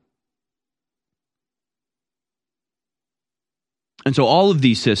system. And so all of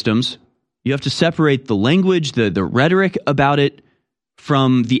these systems, you have to separate the language, the rhetoric about it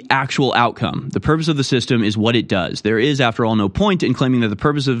from the actual outcome. The purpose of the system is what it does. There is, after all, no point in claiming that the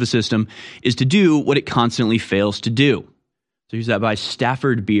purpose of the system is to do what it constantly fails to do. So here's that by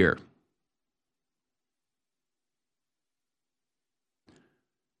Stafford Beer.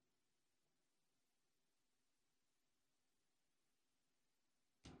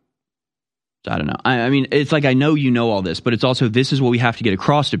 I don't know. I mean, it's like, I know you know all this, but it's also, this is what we have to get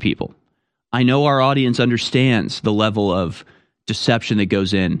across to people. I know our audience understands the level of deception that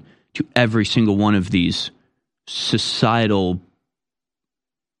goes in to every single one of these societal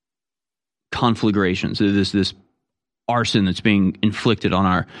conflagrations, this arson that's being inflicted on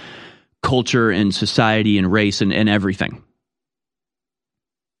our culture and society and race and everything.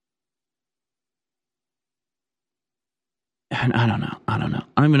 And I don't know. I don't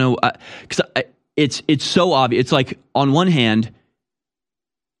even know, because it's so obvious. It's like, on one hand,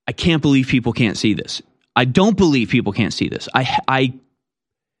 I can't believe people can't see this. I don't believe people can't see this. I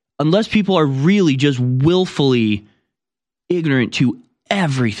unless people are really just willfully ignorant to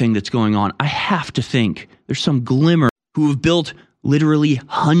everything that's going on, I have to think there's some glimmer who have built literally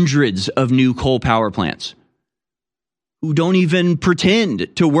hundreds of new coal power plants, who don't even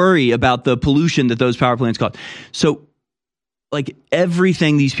pretend to worry about the pollution that those power plants cause. So, like,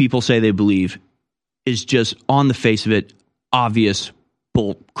 everything these people say they believe is just, on the face of it, obvious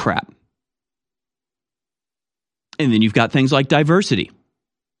bull crap. And then you've got things like diversity.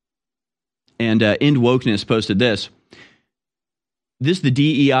 And End Wokeness posted this. This is the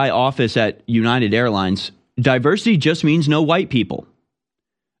DEI office at United Airlines. Diversity just means no white people.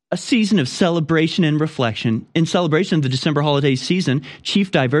 A season of celebration and reflection. In celebration of the December holiday season, Chief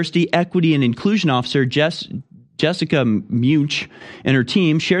Diversity, Equity, and Inclusion Officer Jessica Much and her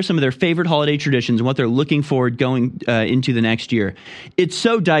team share some of their favorite holiday traditions and what they're looking forward going into the next year. It's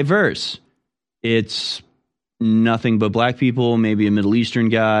so diverse. It's nothing but black people, maybe a Middle Eastern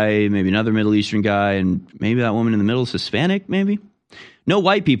guy, maybe another Middle Eastern guy, and maybe that woman in the middle is Hispanic, maybe. No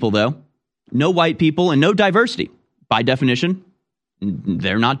white people, though. No white people and no diversity. By definition,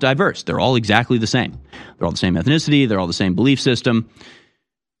 they're not diverse. They're all exactly the same. They're all the same ethnicity. They're all the same belief system.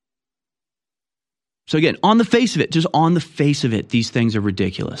 So again, on the face of it, just on the face of it, these things are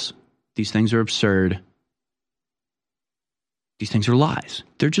ridiculous. These things are absurd. These things are lies.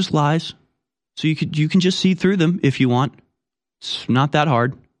 They're just lies. So you can just see through them if you want. It's not that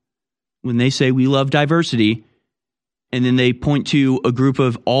hard. When they say we love diversity, and then they point to a group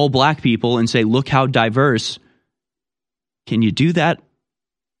of all black people and say, look how diverse. Can you do that?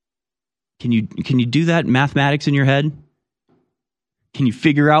 Can you do that mathematics in your head? Can you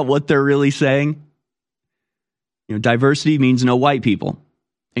figure out what they're really saying? Diversity means no white people.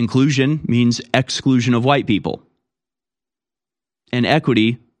 Inclusion means exclusion of white people. And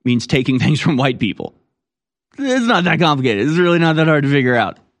equity means taking things from white people. It's not that complicated. It's really not that hard to figure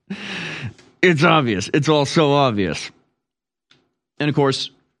out. It's obvious. It's all so obvious. And of course,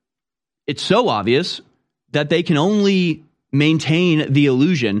 it's so obvious that they can only maintain the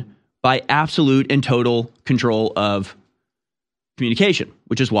illusion by absolute and total control of communication,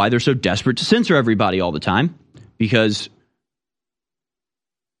 which is why they're so desperate to censor everybody all the time, because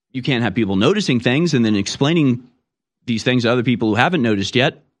you can't have people noticing things and then explaining these things to other people who haven't noticed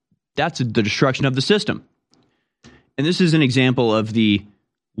yet. That's the destruction of the system. And this is an example of the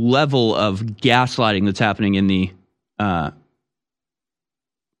level of gaslighting that's happening in the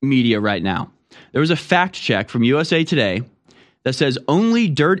media right now. There was a fact check from USA Today that says only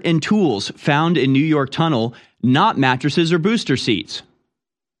dirt and tools found in New York tunnel, not mattresses or booster seats.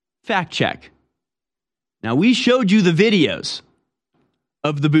 Fact check. Now, we showed you the videos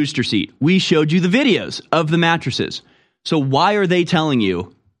of the booster seat. We showed you the videos of the mattresses. So why are they telling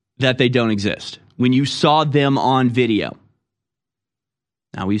you that they don't exist when you saw them on video?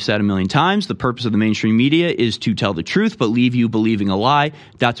 Now, we've said a million times, the purpose of the mainstream media is to tell the truth, but leave you believing a lie.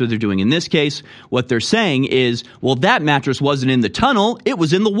 That's what they're doing in this case. What they're saying is, well, that mattress wasn't in the tunnel, it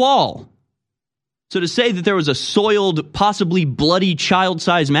was in the wall. So to say that there was a soiled, possibly bloody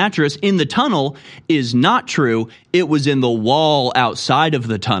child-sized mattress in the tunnel is not true. It was in the wall outside of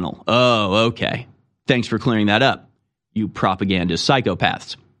the tunnel. Oh, okay. Thanks for clearing that up, you propagandist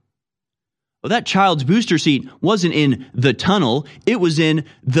psychopaths. Well, that child's booster seat wasn't in the tunnel. It was in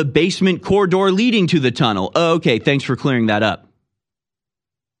the basement corridor leading to the tunnel. Okay, thanks for clearing that up.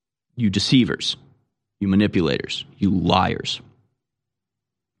 You deceivers, you manipulators, you liars.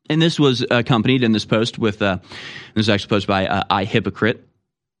 And this was accompanied in this post with, this is actually posted by iHypocrite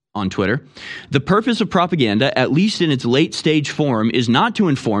on Twitter. The purpose of propaganda, at least in its late stage form, is not to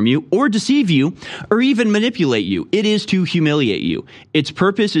inform you or deceive you or even manipulate you. It is to humiliate you. Its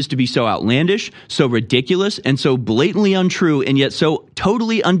purpose is to be so outlandish, so ridiculous, and so blatantly untrue, and yet so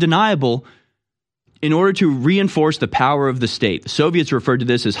totally undeniable in order to reinforce the power of the state. The Soviets referred to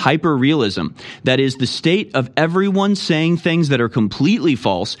this as hyperrealism. That is the state of everyone saying things that are completely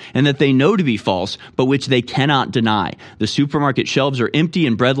false and that they know to be false, but which they cannot deny. The supermarket shelves are empty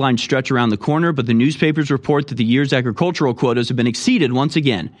and bread lines stretch around the corner, but the newspapers report that the year's agricultural quotas have been exceeded once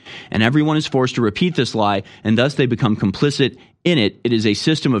again. And everyone is forced to repeat this lie, and thus they become complicit in it. It is a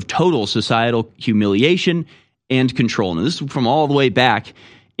system of total societal humiliation and control. Now, this is from all the way back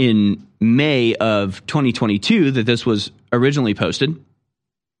in May of 2022 that this was originally posted,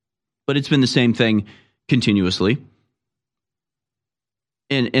 but it's been the same thing continuously.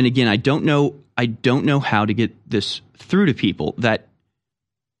 And again, I don't know how to get this through to people that,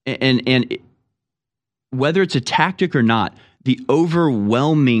 and whether it's a tactic or not, the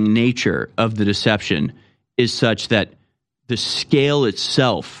overwhelming nature of the deception is such that the scale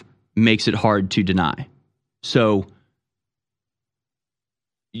itself makes it hard to deny. So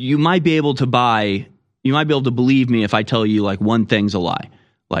you might be able to believe me if I tell you like one thing's a lie.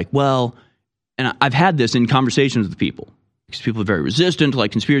 Like, well, and I've had this in conversations with people because people are very resistant to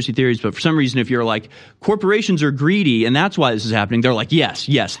like conspiracy theories. But for some reason, if you're like, corporations are greedy and that's why this is happening, they're like, yes,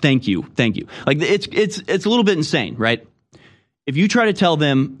 thank you. Like it's a little bit insane, right? If you try to tell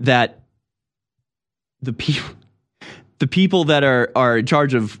them that the people that are in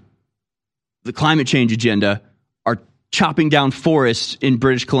charge of the climate change agenda are chopping down forests in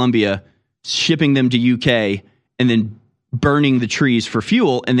British Columbia, shipping them to UK, and then burning the trees for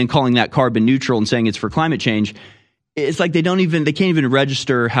fuel, and then calling that carbon neutral and saying it's for climate change, it's like they can't even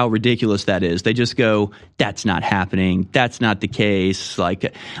register how ridiculous that is. They just go, that's not happening. That's not the case.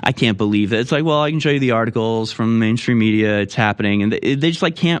 Like, I can't believe that. It's like, well, I can show you the articles from mainstream media. It's happening. And they just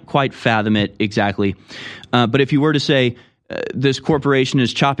like can't quite fathom it exactly. But if you were to say this corporation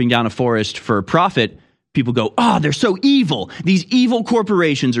is chopping down a forest for profit, people go, oh, they're so evil. These evil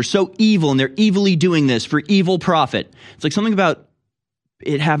corporations are so evil and they're evilly doing this for evil profit. It's like something about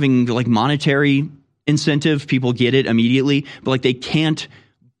it having like monetary incentive. People get it immediately, but like they can't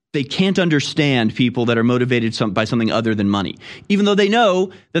understand people that are motivated by something other than money. Even though they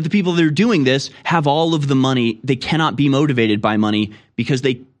know that the people that are doing this have all of the money, they cannot be motivated by money because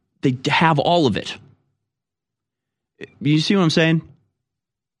they have all of it. You see what I'm saying?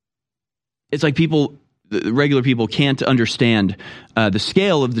 It's like regular people can't understand the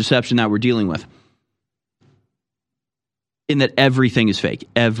scale of deception that we're dealing with. In that everything is fake.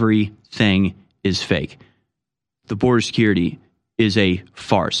 Everything is fake. The border security is a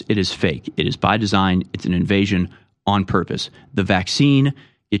farce. It is fake. It is by design. It's an invasion on purpose. The vaccine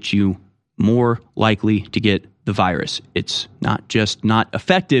gets you more likely to get the virus. It's not just not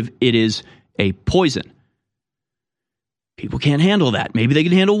effective. It is a poison. People can't handle that. Maybe they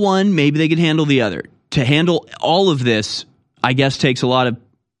can handle one. Maybe they can handle the other. To handle all of this, I guess, takes a lot of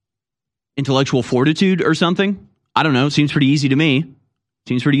intellectual fortitude or something. I don't know. It seems pretty easy to me.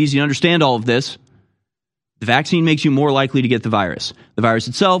 Seems pretty easy to understand all of this. The vaccine makes you more likely to get the virus. The virus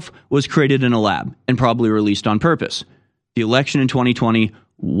itself was created in a lab and probably released on purpose. The election in 2020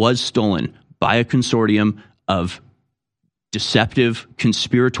 was stolen by a consortium of deceptive,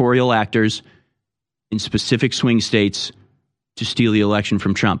 conspiratorial actors in specific swing states to steal the election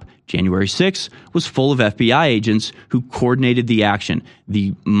from Trump. January 6th was full of FBI agents who coordinated the action.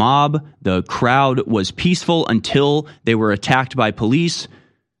 The mob, the crowd was peaceful until they were attacked by police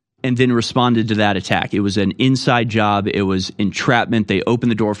and then responded to that attack. It was an inside job. It was entrapment. They opened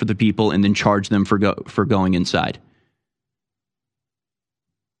the door for the people and then charged them for going inside.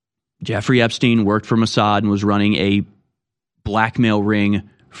 Jeffrey Epstein worked for Mossad and was running a blackmail ring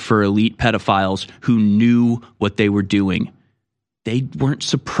for elite pedophiles who knew what they were doing. They weren't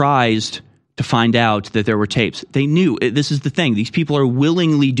surprised to find out that there were tapes. They knew. This is the thing. These people are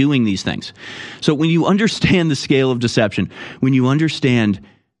willingly doing these things. So when you understand the scale of deception, when you understand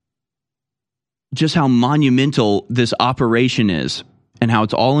just how monumental this operation is and how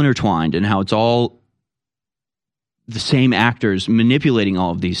it's all intertwined and how it's all the same actors manipulating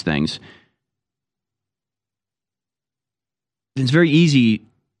all of these things, it's very easy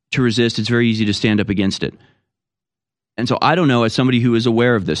to resist. It's very easy to stand up against it. And so I don't know, as somebody who is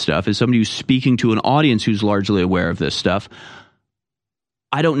aware of this stuff, as somebody who's speaking to an audience who's largely aware of this stuff,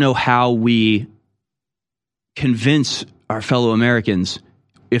 I don't know how we convince our fellow Americans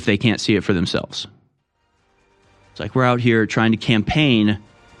if they can't see it for themselves. It's like we're out here trying to campaign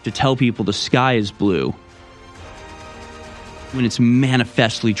to tell people the sky is blue when it's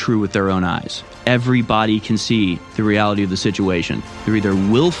manifestly true with their own eyes. Everybody can see the reality of the situation. They're either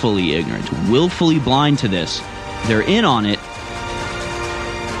willfully ignorant, willfully blind to this, they're in on it,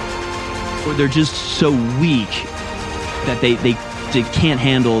 or they're just so weak that they can't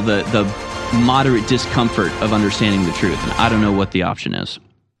handle the moderate discomfort of understanding the truth. And I don't know what the option is.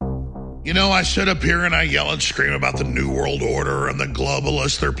 You know, I sit up here and I yell and scream about the New World Order and the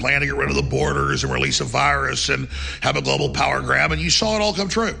globalists. They're planning to get rid of the borders and release a virus and have a global power grab, and you saw it all come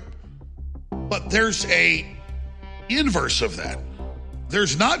true. But there's a inverse of that.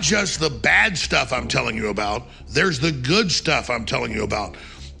 There's not just the bad stuff I'm telling you about, there's the good stuff I'm telling you about.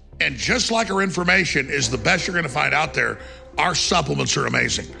 And just like our information is the best you're going to find out there, our supplements are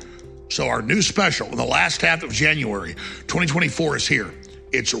amazing. So our new special in the last half of January 2024 is here.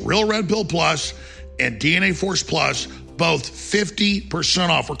 It's Real Red Pill Plus and DNA Force Plus, both 50%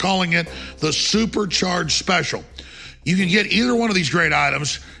 off. We're calling it the Supercharged Special. You can get either one of these great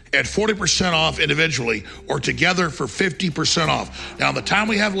items at 40% off individually or together for 50% off. Now, in the time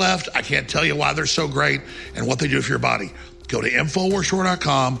we have left, I can't tell you why they're so great and what they do for your body. Go to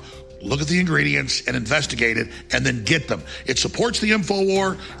InfoWarsStore.com, look at the ingredients and investigate it, and then get them. It supports the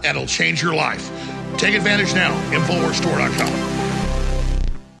InfoWar and it'll change your life. Take advantage now, InfoWarsStore.com.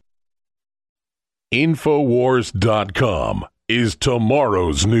 Infowars.com is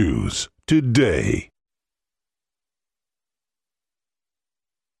tomorrow's news today.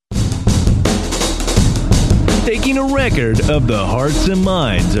 Taking a record of the hearts and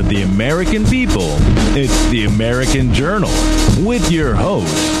minds of the American people, it's the American Journal with your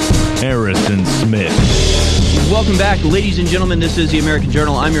host, Harrison Smith. Welcome back, ladies and gentlemen. This is the American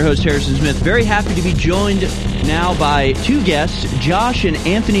Journal. I'm your host, Harrison Smith. Very happy to be joined now by two guests, Josh and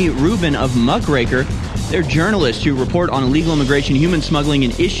Anthony Rubin of Muckraker. They're journalists who report on illegal immigration, human smuggling,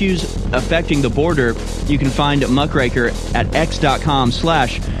 and issues affecting the border. You can find Muckraker at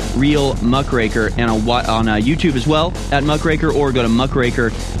x.com/realmuckraker and on YouTube as well at Muckraker, or go to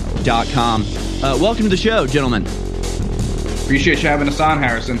muckraker.com. Welcome to the show, gentlemen. Appreciate you having us on,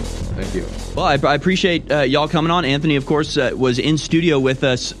 Harrison. Thank you. Well, I appreciate y'all coming on. Anthony, of course, was in studio with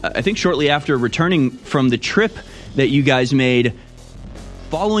us, I think shortly after returning from the trip that you guys made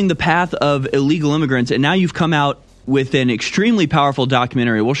following the path of illegal immigrants. And now you've come out with an extremely powerful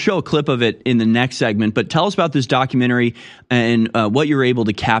documentary. We'll show a clip of it in the next segment, but tell us about this documentary and what you're able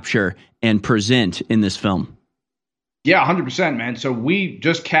to capture and present in this film. Yeah, 100%, man. So we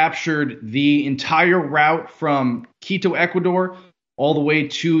just captured the entire route from Quito, Ecuador, all the way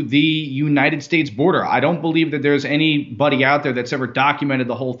to the United States border. I don't believe that there's anybody out there that's ever documented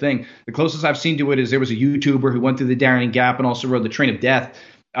the whole thing. The closest I've seen to it is there was a YouTuber who went through the Darien Gap and also rode the Train of Death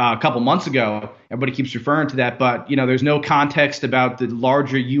a couple months ago. Everybody keeps referring to that, but there's no context about the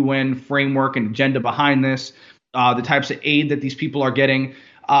larger UN framework and agenda behind this, the types of aid that these people are getting.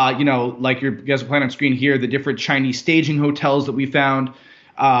 Like you guys are playing on screen here, the different Chinese staging hotels that we found,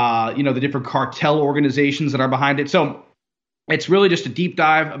 the different cartel organizations that are behind it. So it's really just a deep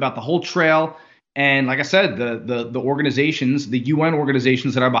dive about the whole trail. And like I said, the organizations, the UN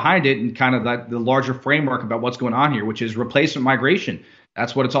organizations that are behind it, and kind of the larger framework about what's going on here, which is replacement migration.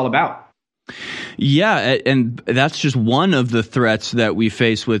 That's what it's all about. Yeah, and that's just one of the threats that we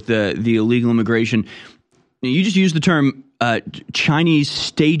face with the illegal immigration. You just used the term Chinese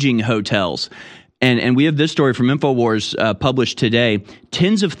staging hotels. And we have this story from InfoWars published today.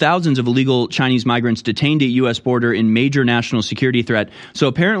 Tens of thousands of illegal Chinese migrants detained at U.S. border in major national security threat. So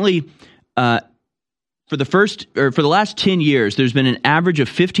apparently, for the last 10 years, there's been an average of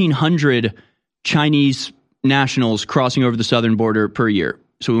 1,500 Chinese nationals crossing over the southern border per year.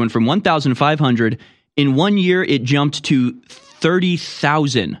 So we went from 1,500. In 1 year, it jumped to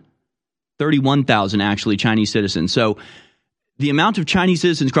 30,000, 31,000 actually, Chinese citizens. So the amount of Chinese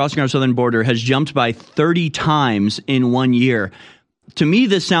citizens crossing our southern border has jumped by 30 times in 1 year. To me,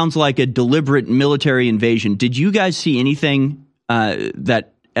 this sounds like a deliberate military invasion. Did you guys see anything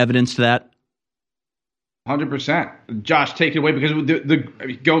that evidenced that? 100%. Josh, take it away because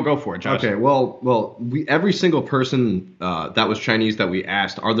go for it, Josh. Okay, well, every single person that was Chinese that we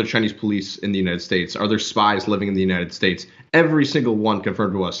asked, are there Chinese police in the United States? Are there spies living in the United States? Every single one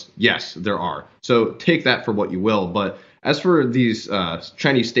confirmed to us, yes, there are. So take that for what you will. But as for these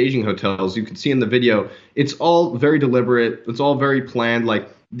Chinese staging hotels, you can see in the video, it's all very deliberate. It's all very planned. Like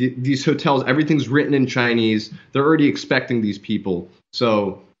these hotels, everything's written in Chinese. They're already expecting these people.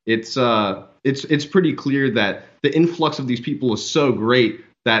 So it's pretty clear that the influx of these people is so great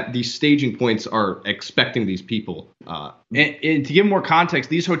that these staging points are expecting these people. And to give more context,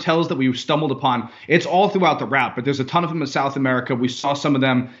 these hotels that we stumbled upon, it's all throughout the route, but there's a ton of them in South America. We saw some of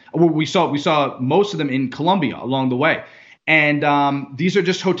them. We saw most of them in Colombia along the way. And these are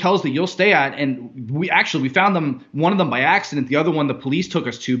just hotels that you'll stay at. And we found them, one of them by accident. The other one, the police took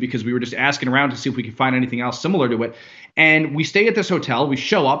us to because we were just asking around to see if we could find anything else similar to it. And we stay at this hotel, we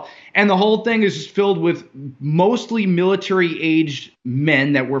show up, and the whole thing is just filled with mostly military-aged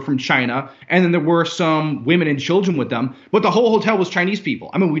men that were from China, and then there were some women and children with them, but the whole hotel was Chinese people.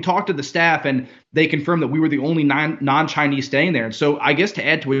 I mean, we talked to the staff, and they confirmed that we were the only non-Chinese staying there. And so I guess to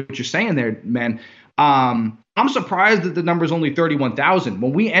add to what you're saying there, man, I'm surprised that the number is only 31,000.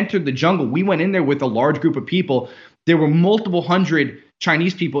 When we entered the jungle, we went in there with a large group of people. There were multiple hundred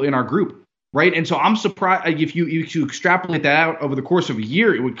Chinese people in our group. Right. And so I'm surprised if you extrapolate that out over the course of a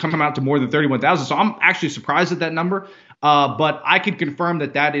year, it would come out to more than 31,000. So I'm actually surprised at that number. But I can confirm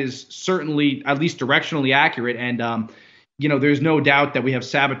that is certainly at least directionally accurate. And, there's no doubt that we have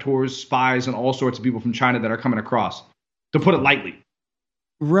saboteurs, spies, and all sorts of people from China that are coming across, to put it lightly.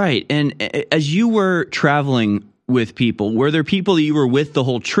 Right. And as you were traveling with people, were there people that you were with the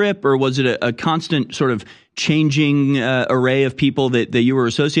whole trip, or was it a constant sort of changing array of people that you were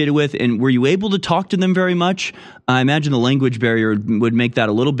associated with? And were you able to talk to them very much? I imagine the language barrier would make that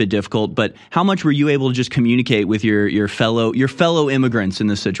a little bit difficult, but how much were you able to just communicate with your fellow immigrants in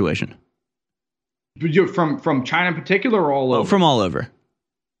this situation? From China in particular, or all over? From all over.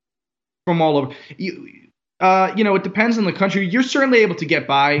 From all over. It depends on the country. You're certainly able to get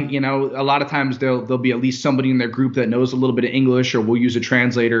by. A lot of times there'll be at least somebody in their group that knows a little bit of English, or we'll use a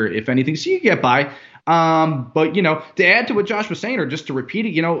translator if anything. So you get by. But to add to what Josh was saying, or just to repeat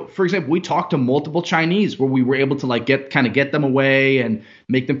it, for example, we talked to multiple Chinese where we were able to get them away and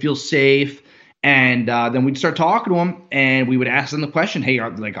make them feel safe. And then we'd start talking to them, and we would ask them the question, hey,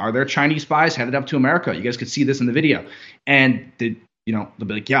 are there Chinese spies headed up to America? You guys could see this in the video. And they'll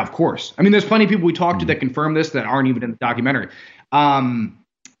be like, yeah, of course. I mean, there's plenty of people we talked to that confirm this that aren't even in the documentary.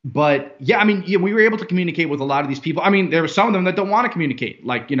 But yeah, we were able to communicate with a lot of these people. I mean, there were some of them that don't want to communicate,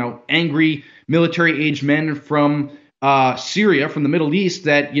 like, angry military-aged men from Syria, from the Middle East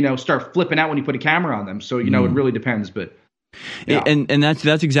that, start flipping out when you put a camera on them. So, it really depends. But yeah. And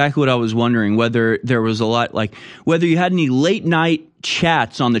that's exactly what I was wondering, whether there was a lot, like whether you had any late night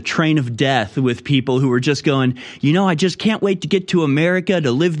chats on the train of death with people who were just going, I just can't wait to get to America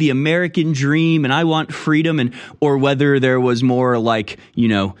to live the American dream and I want freedom, or whether there was more like,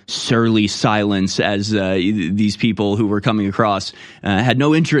 surly silence as these people who were coming across had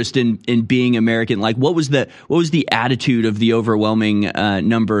no interest in being American. Like what was the attitude of the overwhelming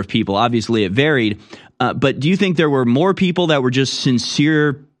number of people? Obviously it varied. But do you think there were more people that were just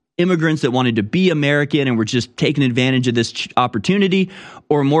sincere immigrants that wanted to be American and were just taking advantage of this opportunity,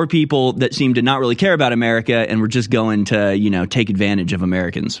 or more people that seemed to not really care about America and were just going to, take advantage of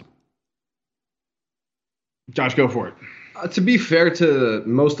Americans? Josh, go for it. To be fair to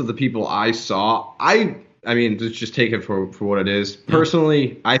most of the people I saw, I mean, let's just take it for what it is.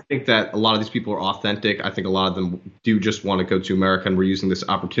 Personally, I think that a lot of these people are authentic. I think a lot of them do just want to go to America, and we're using this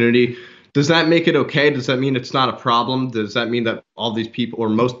opportunity. Does that make it okay? Does that mean it's not a problem? Does that mean that all these people, or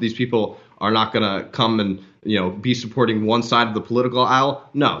most of these people, are not going to come and be supporting one side of the political aisle.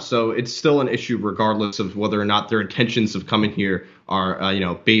 No. So it's still an issue regardless of whether or not their intentions of coming here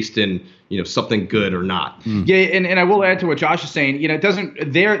are, based in, something good or not. Yeah. And I will add to what Josh is saying, it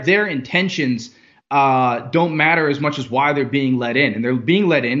doesn't, their intentions don't matter as much as why they're being let in. And they're being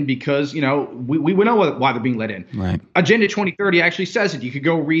let in because, we know why they're being let in. Right. Agenda 2030 actually says it. You could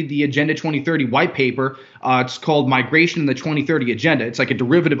go read the Agenda 2030 white paper. It's called Migration in the 2030 Agenda. It's like a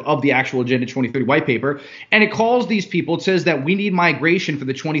derivative of the actual Agenda 2030 white paper. And it calls these people, it says that we need migration for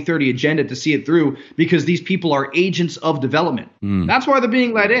the 2030 Agenda to see it through because these people are agents of development. That's why they're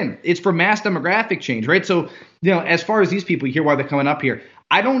being let in. It's for mass demographic change, right? So, as far as these people, you hear why they're coming up here.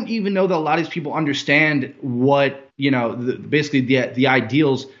 I don't even know that a lot of these people understand what, basically the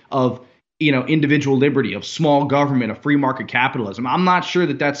ideals of, individual liberty, of small government, of free market capitalism. I'm not sure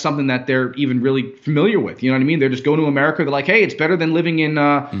that that's something that they're even really familiar with. You know what I mean? They're just going to America. They're like, hey, it's better than living in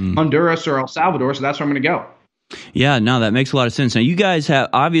Honduras or El Salvador. So that's where I'm going to go. Yeah, no, that makes a lot of sense. Now, you guys have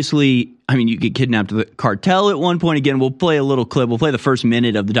obviously, you get kidnapped with the cartel at one point. Again, we'll play a little clip. We'll play the first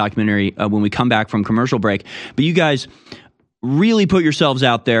minute of the documentary when we come back from commercial break. But you guys really put yourselves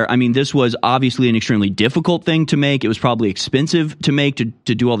out there. This was obviously an extremely difficult thing to make. It was probably expensive to make, to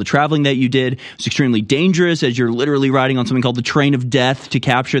do all the traveling that you did. It's extremely dangerous as you're literally riding on something called the train of death to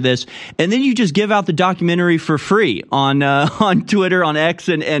capture this. And then you just give out the documentary for free on Twitter, on X,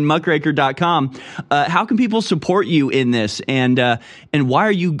 and muckraker.com. How can people support you in this? And why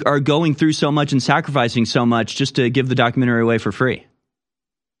are you going through so much and sacrificing so much just to give the documentary away for free?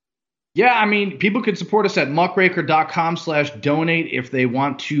 Yeah, people could support us at muckraker.com/donate if they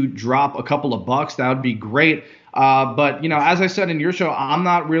want to drop a couple of bucks. That would be great. But, as I said in your show, I'm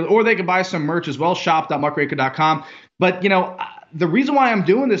not really – or they could buy some merch as well, shop.muckraker.com. But, the reason why I'm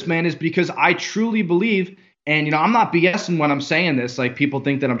doing this, man, is because I truly believe – and, I'm not BSing when I'm saying this. Like, people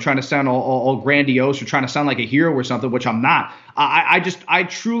think that I'm trying to sound all grandiose or trying to sound like a hero or something, which I'm not. I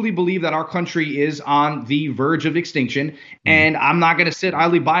truly believe that our country is on the verge of extinction, and I'm not going to sit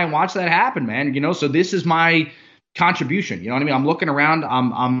idly by and watch that happen, man. So this is my contribution. You know what I mean? I'm looking around,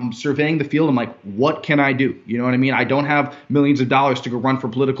 I'm surveying the field. I'm like, what can I do? You know what I mean? I don't have millions of dollars to go run for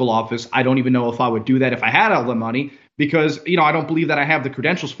political office. I don't even know if I would do that if I had all the money. Because, I don't believe that I have the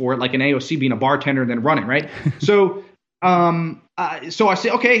credentials for it, like an AOC being a bartender and then running, right? So I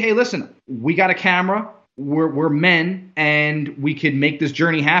say, okay, hey, listen, we got a camera. We're men, and we could make this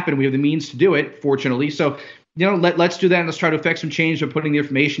journey happen. We have the means to do it, fortunately. So, let's do that, and let's try to affect some change by putting the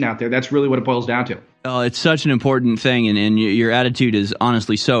information out there. That's really what it boils down to. Oh, it's such an important thing, and your attitude is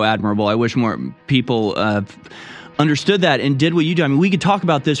honestly so admirable. I wish more people understood that and did what you do. We could talk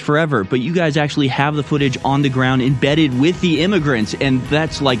about this forever, but you guys actually have the footage on the ground embedded with the immigrants, and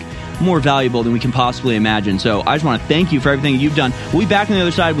that's like more valuable than we can possibly imagine. So I just want to thank you for everything you've done. We'll be back on the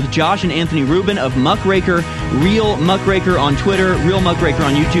other side with Josh and Anthony Rubin of Muckraker, Real Muckraker on Twitter, Real Muckraker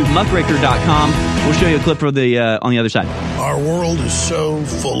on YouTube, muckraker.com. We'll show you a clip for the on the other side. Our world is so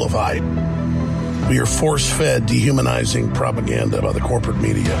full of hype. We are force-fed, dehumanizing propaganda by the corporate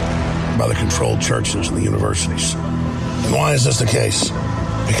media, by the controlled churches and the universities. And why is this the case?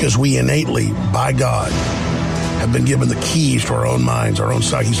 Because we innately, by God, have been given the keys to our own minds, our own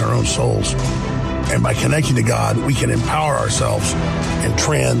psyches, our own souls. And by connecting to God, we can empower ourselves and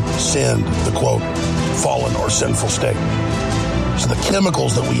transcend the, quote, fallen or sinful state. So the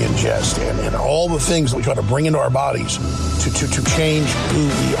chemicals that we ingest and all the things that we try to bring into our bodies to change who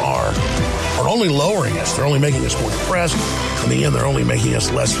we are only lowering us. They're only making us more depressed. In the end, they're only making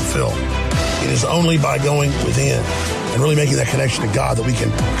us less fulfilled. It is only by going within and really making that connection to God that we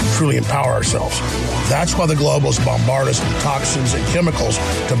can truly empower ourselves. That's why the globalists bombard us with toxins and chemicals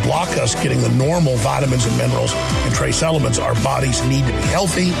to block us getting the normal vitamins and minerals and trace elements our bodies need to be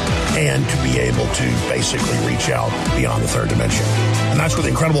healthy and to be able to basically reach out beyond the third dimension. And that's where the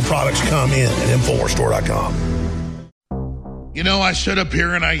incredible products come in at InfoWarsStore.com. I sit up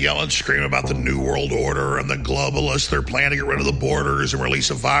here and I yell and scream about the New World Order and the globalists. They're planning to get rid of the borders and release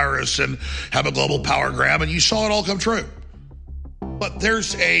a virus and have a global power grab, and you saw it all come true. But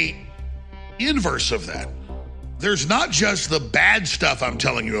there's a inverse of that. There's not just the bad stuff I'm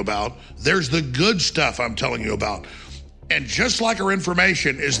telling you about. There's the good stuff I'm telling you about. And just like our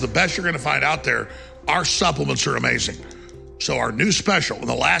information is the best you're going to find out there, our supplements are amazing. So our new special in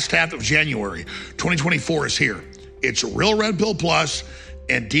the last half of January 2024 is here. It's Real Red Pill Plus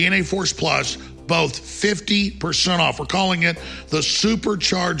and DNA Force Plus, both 50% off. We're calling it the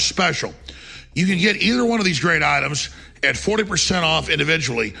Supercharged Special. You can get either one of these great items at 40% off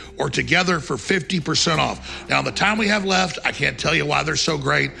individually or together for 50% off. Now, in the time we have left, I can't tell you why they're so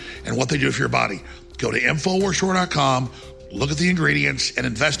great and what they do for your body. Go to InfoWarsStore.com, look at the ingredients and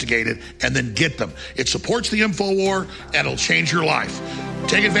investigate it, and then get them. It supports the InfoWar, and it'll change your life.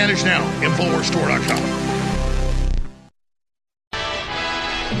 Take advantage now. InfoWarsStore.com.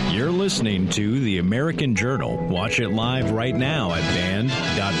 You're listening to The American Journal. Watch it live right now at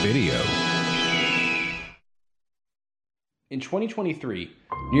band.video. In 2023,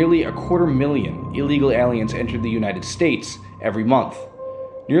 nearly 250,000 illegal aliens entered the United States every month.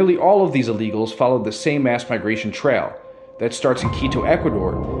 Nearly all of these illegals followed the same mass migration trail that starts in Quito,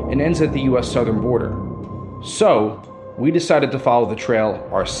 Ecuador, and ends at the U.S. southern border. So, we decided to follow the trail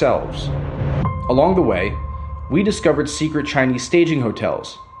ourselves. Along the way, we discovered secret Chinese staging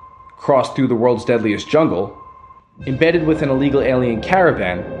hotels, crossed through the world's deadliest jungle, embedded with an illegal alien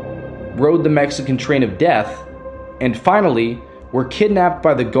caravan, rode the Mexican train of death, and finally, were kidnapped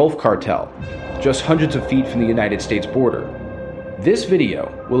by the Gulf Cartel, just hundreds of feet from the United States border. This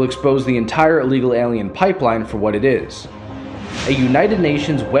video will expose the entire illegal alien pipeline for what it is: a United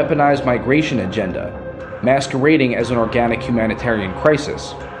Nations weaponized migration agenda, masquerading as an organic humanitarian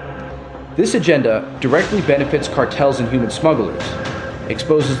crisis. This agenda directly benefits cartels and human smugglers,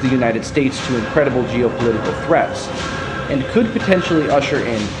 exposes the United States to incredible geopolitical threats, and could potentially usher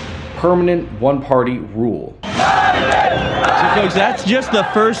in permanent one-party rule. So, folks, that's just the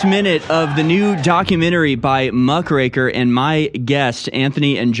first minute of the new documentary by Muckraker, and my guests,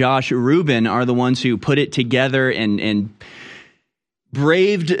 Anthony and Josh Rubin, are the ones who put it together and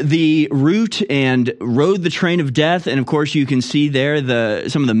braved the route and rode the train of death. And, of course, you can see there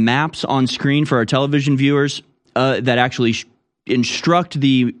some of the maps on screen for our television viewers that actually instruct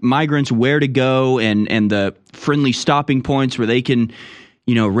the migrants where to go and the friendly stopping points where they can,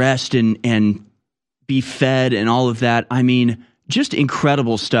 rest and be fed and all of that. I mean, just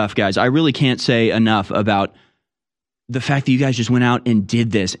incredible stuff, guys. I really can't say enough about the fact that you guys just went out and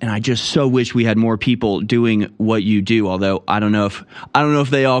did this, and I just so wish we had more people doing what you do. Although I don't know if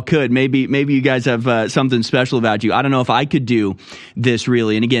they all could. Maybe you guys have something special about you. I don't know if I could do this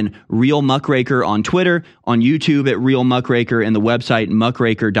really. And again, Real Muckraker on Twitter, on YouTube at Real Muckraker, and the website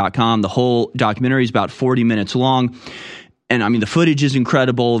muckraker.com. The whole documentary is about 40 minutes long. And I mean, the footage is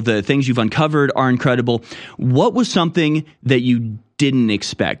incredible. The things you've uncovered are incredible. What was something that you didn't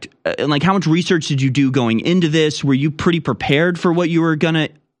expect? Like, how much research did you do going into this? Were you pretty prepared for what you were going to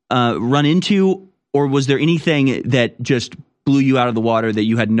run into? Or was there anything that just blew you out of the water that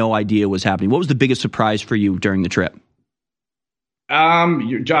you had no idea was happening? What was the biggest surprise for you during the trip?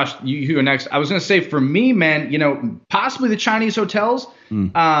 Josh, you go next. I was going to say, for me, man, possibly the Chinese hotels,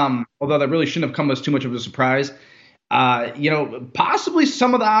 although that really shouldn't have come as too much of a surprise. Possibly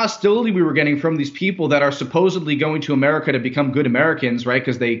some of the hostility we were getting from these people that are supposedly going to America to become good Americans, right?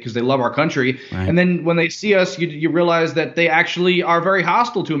 Because they love our country. Right. And then when they see us, you realize that they actually are very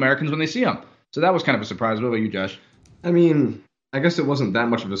hostile to Americans when they see them. So that was kind of a surprise. What about you, Josh? I mean, I guess it wasn't that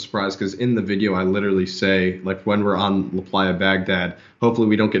much of a surprise because in the video I literally say, like, when we're on La Playa, Baghdad, hopefully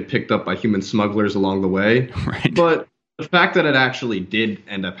we don't get picked up by human smugglers along the way. Right. But the fact that it actually did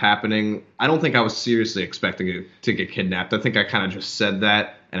end up happening, I don't think I was seriously expecting it to get kidnapped. I think I kind of just said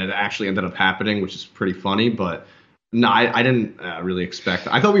that, and it actually ended up happening, which is pretty funny. But no, I didn't really expect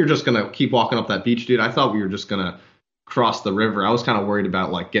it. I thought we were just going to keep walking up that beach, dude. I thought we were just going to cross the river. I was kind of worried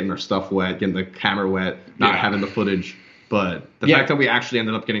about, like, getting our stuff wet, getting the camera wet, not having the footage. But the fact that we actually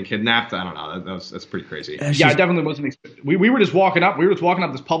ended up getting kidnapped, I don't know. That's pretty crazy. I definitely wasn't expecting. We were just walking up. We were just walking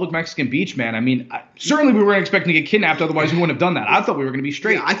up this public Mexican beach, man. I mean, certainly we weren't expecting to get kidnapped. Otherwise, we wouldn't have done that. I thought we were going to be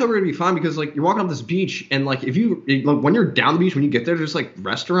straight. Yeah, I thought we were going to be fine because, like, you're walking up this beach, and, like, when you're down the beach, when you get there, there's, like,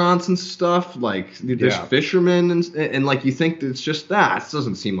 restaurants and stuff. Like, there's fishermen and like, you think it's just that. It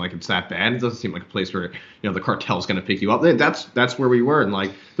doesn't seem like it's that bad. It doesn't seem like a place where, the cartel's going to pick you up. That's where we were, and,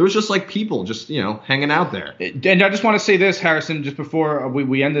 like, there was just, like, people just, hanging out there. And I just want to say this, Harrison, just before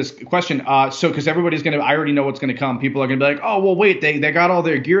we end this question. Because everybody's going to, I already know what's going to come. People are going to be like, oh, well, wait, they got all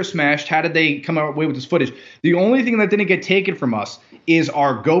their gear smashed. How did they come away with this footage? The only thing that didn't get taken from us is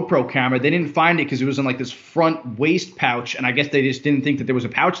our GoPro camera. They didn't find it because it was in, like, this front waist pouch, and I guess they just didn't think that there was a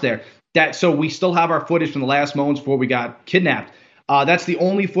pouch there. So we still have our footage from the last moments before we got kidnapped. That's the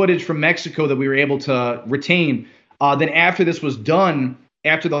only footage from Mexico that we were able to retain. Then after this was done,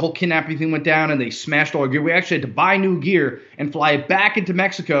 after the whole kidnapping thing went down and they smashed all our gear, we actually had to buy new gear and fly back into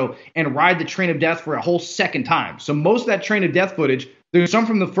Mexico and ride the train of death for a whole second time. So most of that train of death footage, there's some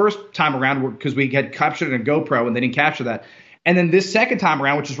from the first time around because we had captured it in a GoPro and they didn't capture that. And then this second time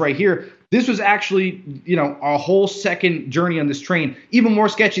around, which is right here, this was actually, a whole second journey on this train. Even more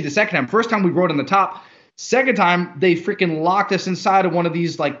sketchy the second time. First time we rode on the top. Second time, they freaking locked us inside of one of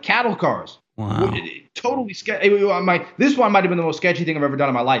these, like, cattle cars. Wow. Totally sketchy. This one might have been the most sketchy thing I've ever done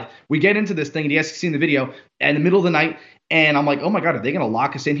in my life. We get into this thing, and you guys can see in the video, in the middle of the night, And I'm like, oh my God, are they going to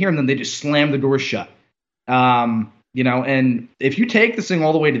lock us in here? And then they just slam the door shut. And if you take this thing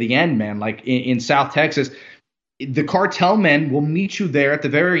all the way to the end, man, like in South Texas, the cartel men will meet you there at the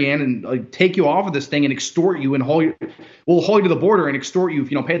very end and take you off of this thing and extort you and haul you to the border and extort you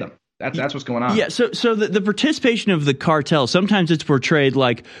if you don't pay them. That's what's going on. Yeah. So the participation of the cartel, sometimes it's portrayed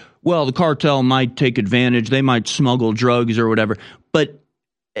like, well, the cartel might take advantage. They might smuggle drugs or whatever. But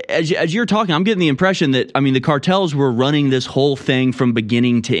as you're talking, I'm getting the impression that, the cartels were running this whole thing from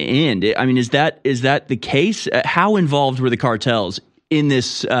beginning to end. Is that the case? How involved were the cartels in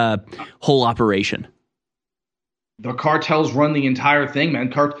this whole operation? The cartels run the entire thing,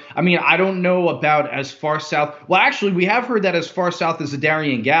 man. I don't know about as far south. Well, actually, we have heard that as far south as the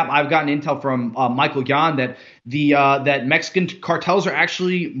Darien Gap. I've gotten intel from Michael Yan that that Mexican cartels are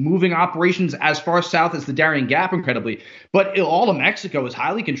actually moving operations as far south as the Darien Gap, incredibly. But all of Mexico is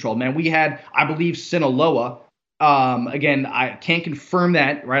highly controlled, man. We had, I believe, Sinaloa. Again, I can't confirm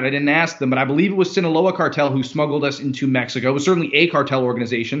that, right? I didn't ask them, but I believe it was Sinaloa cartel who smuggled us into Mexico. It was certainly a cartel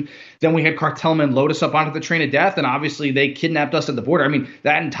organization. Then we had cartel men load us up onto the train of death, and obviously they kidnapped us at the border.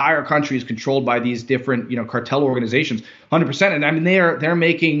 That entire country is controlled by these different, cartel organizations, 100%. And they're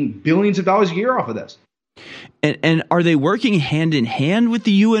making billions of dollars a year off of this. And are they working hand in hand with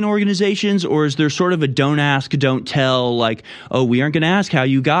the UN organizations, or is there sort of a don't ask, don't tell, like, oh, we aren't going to ask how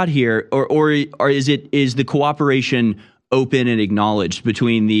you got here, or is the cooperation open and acknowledged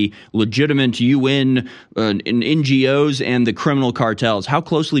between the legitimate UN and NGOs and the criminal cartels? How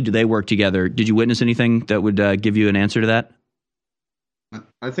closely do they work together? Did you witness anything that would give you an answer to that?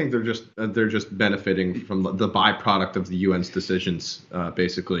 I think they're just benefiting from the byproduct of the UN's decisions,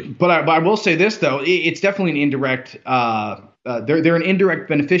 basically. But I will say this, though, it's definitely an indirect. They're an indirect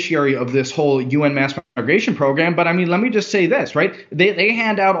beneficiary of this whole UN mass migration program. But let me just say this, right? They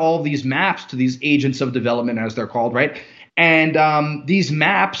hand out all these maps to these agents of development, as they're called, right? And these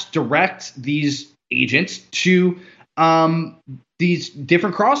maps direct these agents to these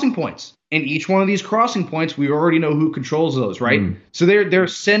different crossing points. And each one of these crossing points, we already know who controls those, right? So they're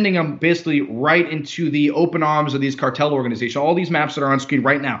sending them basically right into the open arms of these cartel organizations. All these maps that are on screen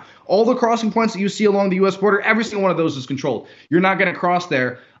right now, all the crossing points that you see along the U.S. border, every single one of those is controlled. You're not going to cross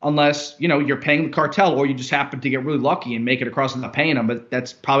there unless you're paying the cartel, or you just happen to get really lucky and make it across without paying them. But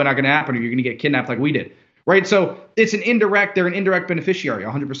that's probably not going to happen, or you're going to get kidnapped like we did, right? So they're an indirect beneficiary,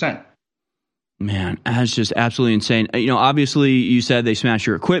 100%. Man, that's just absolutely insane. Obviously, you said they smashed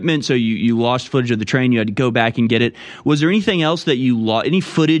your equipment, so you lost footage of the train. You had to go back and get it. Was there anything else that you lost, any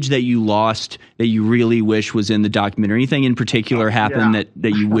footage that you lost that you really wish was in the documentary? Anything in particular happened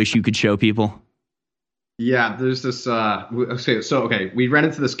that you wish you could show people? Yeah, there's this. We ran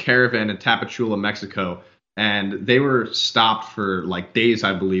into this caravan in Tapachula, Mexico, and they were stopped for like days,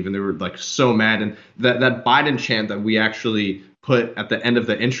 I believe, and they were like so mad. And that Biden chant that we actually put at the end of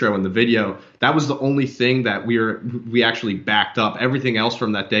the intro in the video, that was the only thing that we actually backed up. Everything else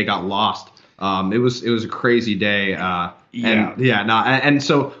from that day got lost. It was a crazy day. And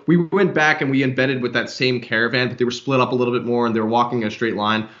so we went back and we embedded with that same caravan, but they were split up a little bit more and they were walking in a straight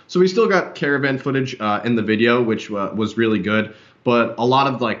line. So we still got caravan footage in the video, which was really good. But a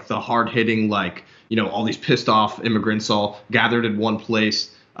lot of like the hard hitting, all these pissed off immigrants all gathered in one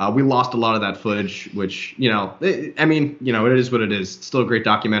place. We lost a lot of that footage, which, it is what it is. It's still a great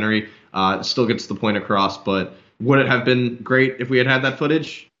documentary. It still gets the point across. But would it have been great if we had that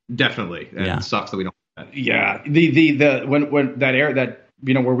footage? Definitely. And it sucks that we don't have that. Yeah. When that era that,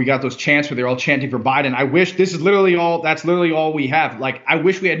 where we got those chants where they're all chanting for Biden, I wish that's literally all we have. Like, I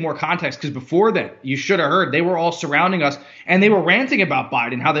wish we had more context, because before that, you should have heard they were all surrounding us and they were ranting about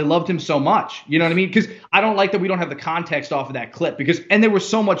Biden, how they loved him so much. You know what I mean? Because I don't like that we don't have the context off of that clip, and there was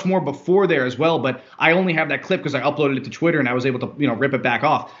so much more before there as well. But I only have that clip because I uploaded it to Twitter and I was able to, rip it back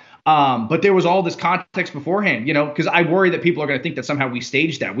off. But there was all this context beforehand, because I worry that people are going to think that somehow we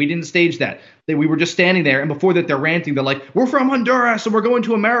staged that. We didn't stage that. We were just standing there. And before that, they're ranting. They're like, we're from Honduras and we're going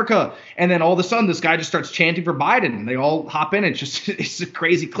to America. And then all of a sudden, this guy just starts chanting for Biden. And they all hop in. It's a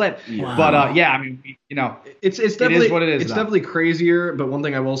crazy clip. Wow. But it's definitely, it is what it is. It's definitely crazier. But one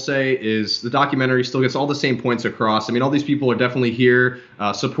thing I will say is the documentary still gets all the same points across. All these people are definitely here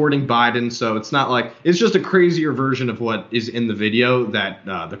supporting Biden. So it's not like it's just a crazier version of what is in the video that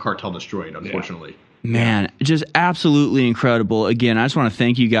the cartel destroyed, unfortunately. Man, just absolutely incredible. Again, I just want to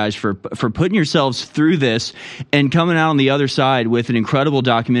thank you guys for putting yourselves through this and coming out on the other side with an incredible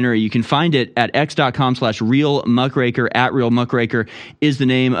documentary. You can find it at x.com/realmuckraker. @realmuckraker is the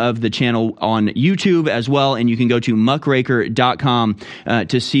name of the channel on YouTube as well. And you can go to muckraker.com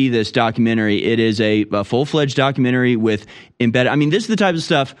to see this documentary. It is a full-fledged documentary with embedded. This is the type of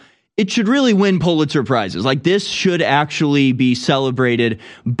stuff. it should really win Pulitzer Prizes. Like, this should actually be celebrated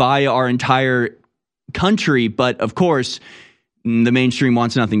by our entire country. But of course, the mainstream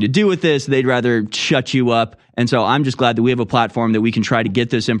wants nothing to do with this. They'd rather shut you up. And so I'm just glad that we have a platform that we can try to get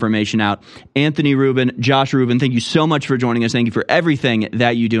this information out. Anthony Rubin, Josh Rubin, thank you so much for joining us. Thank you for everything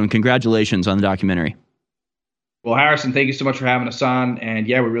that you do. And congratulations on the documentary. Well, Harrison, thank you so much for having us on. And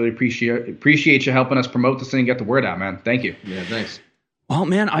yeah, we really appreciate you helping us promote this thing and get the word out, man. Thank you. Yeah, thanks. Well,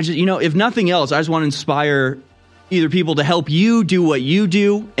 man, I just, if nothing else, I just want to inspire either people to help you do what you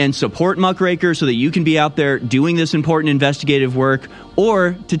do and support Muckraker so that you can be out there doing this important investigative work,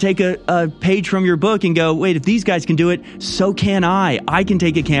 or to take a page from your book and go, wait, if these guys can do it, so can I. I can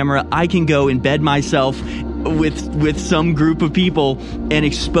take a camera. I can go embed myself with some group of people and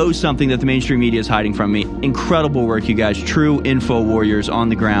expose something that the mainstream media is hiding from me. Incredible work, you guys. True info warriors on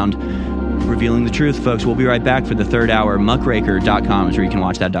the ground, revealing the truth, folks. We'll be right back for the third hour. Muckraker.com is where you can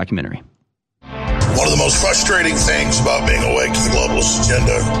watch that documentary. One of the most frustrating things about being awake to the globalist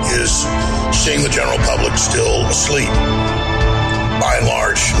agenda is seeing the general public still asleep. By and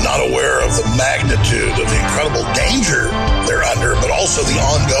large, not aware of the magnitude of the incredible danger they're under, but also the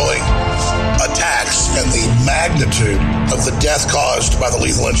ongoing attacks and the magnitude of the death caused by the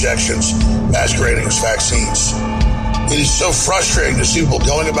lethal injections masquerading as vaccines. It is so frustrating to see people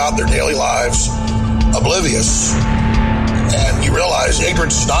going about their daily lives oblivious. And you realize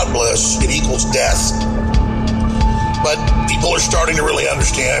ignorance is not bliss, it equals death. But people are starting to really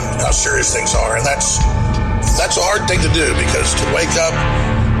understand how serious things are, and that's a hard thing to do, because to wake up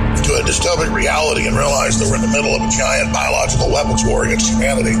to a dystopic reality and realize that we're in the middle of a giant biological weapons war against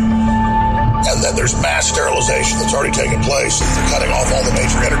humanity, and that there's mass sterilization that's already taken place, and they're cutting off all the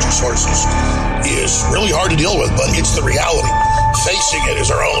major energy sources, is really hard to deal with, but it's the reality. Facing it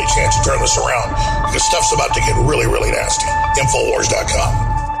is our only chance to turn this around, because stuff's about to get really, really nasty. Infowars.com.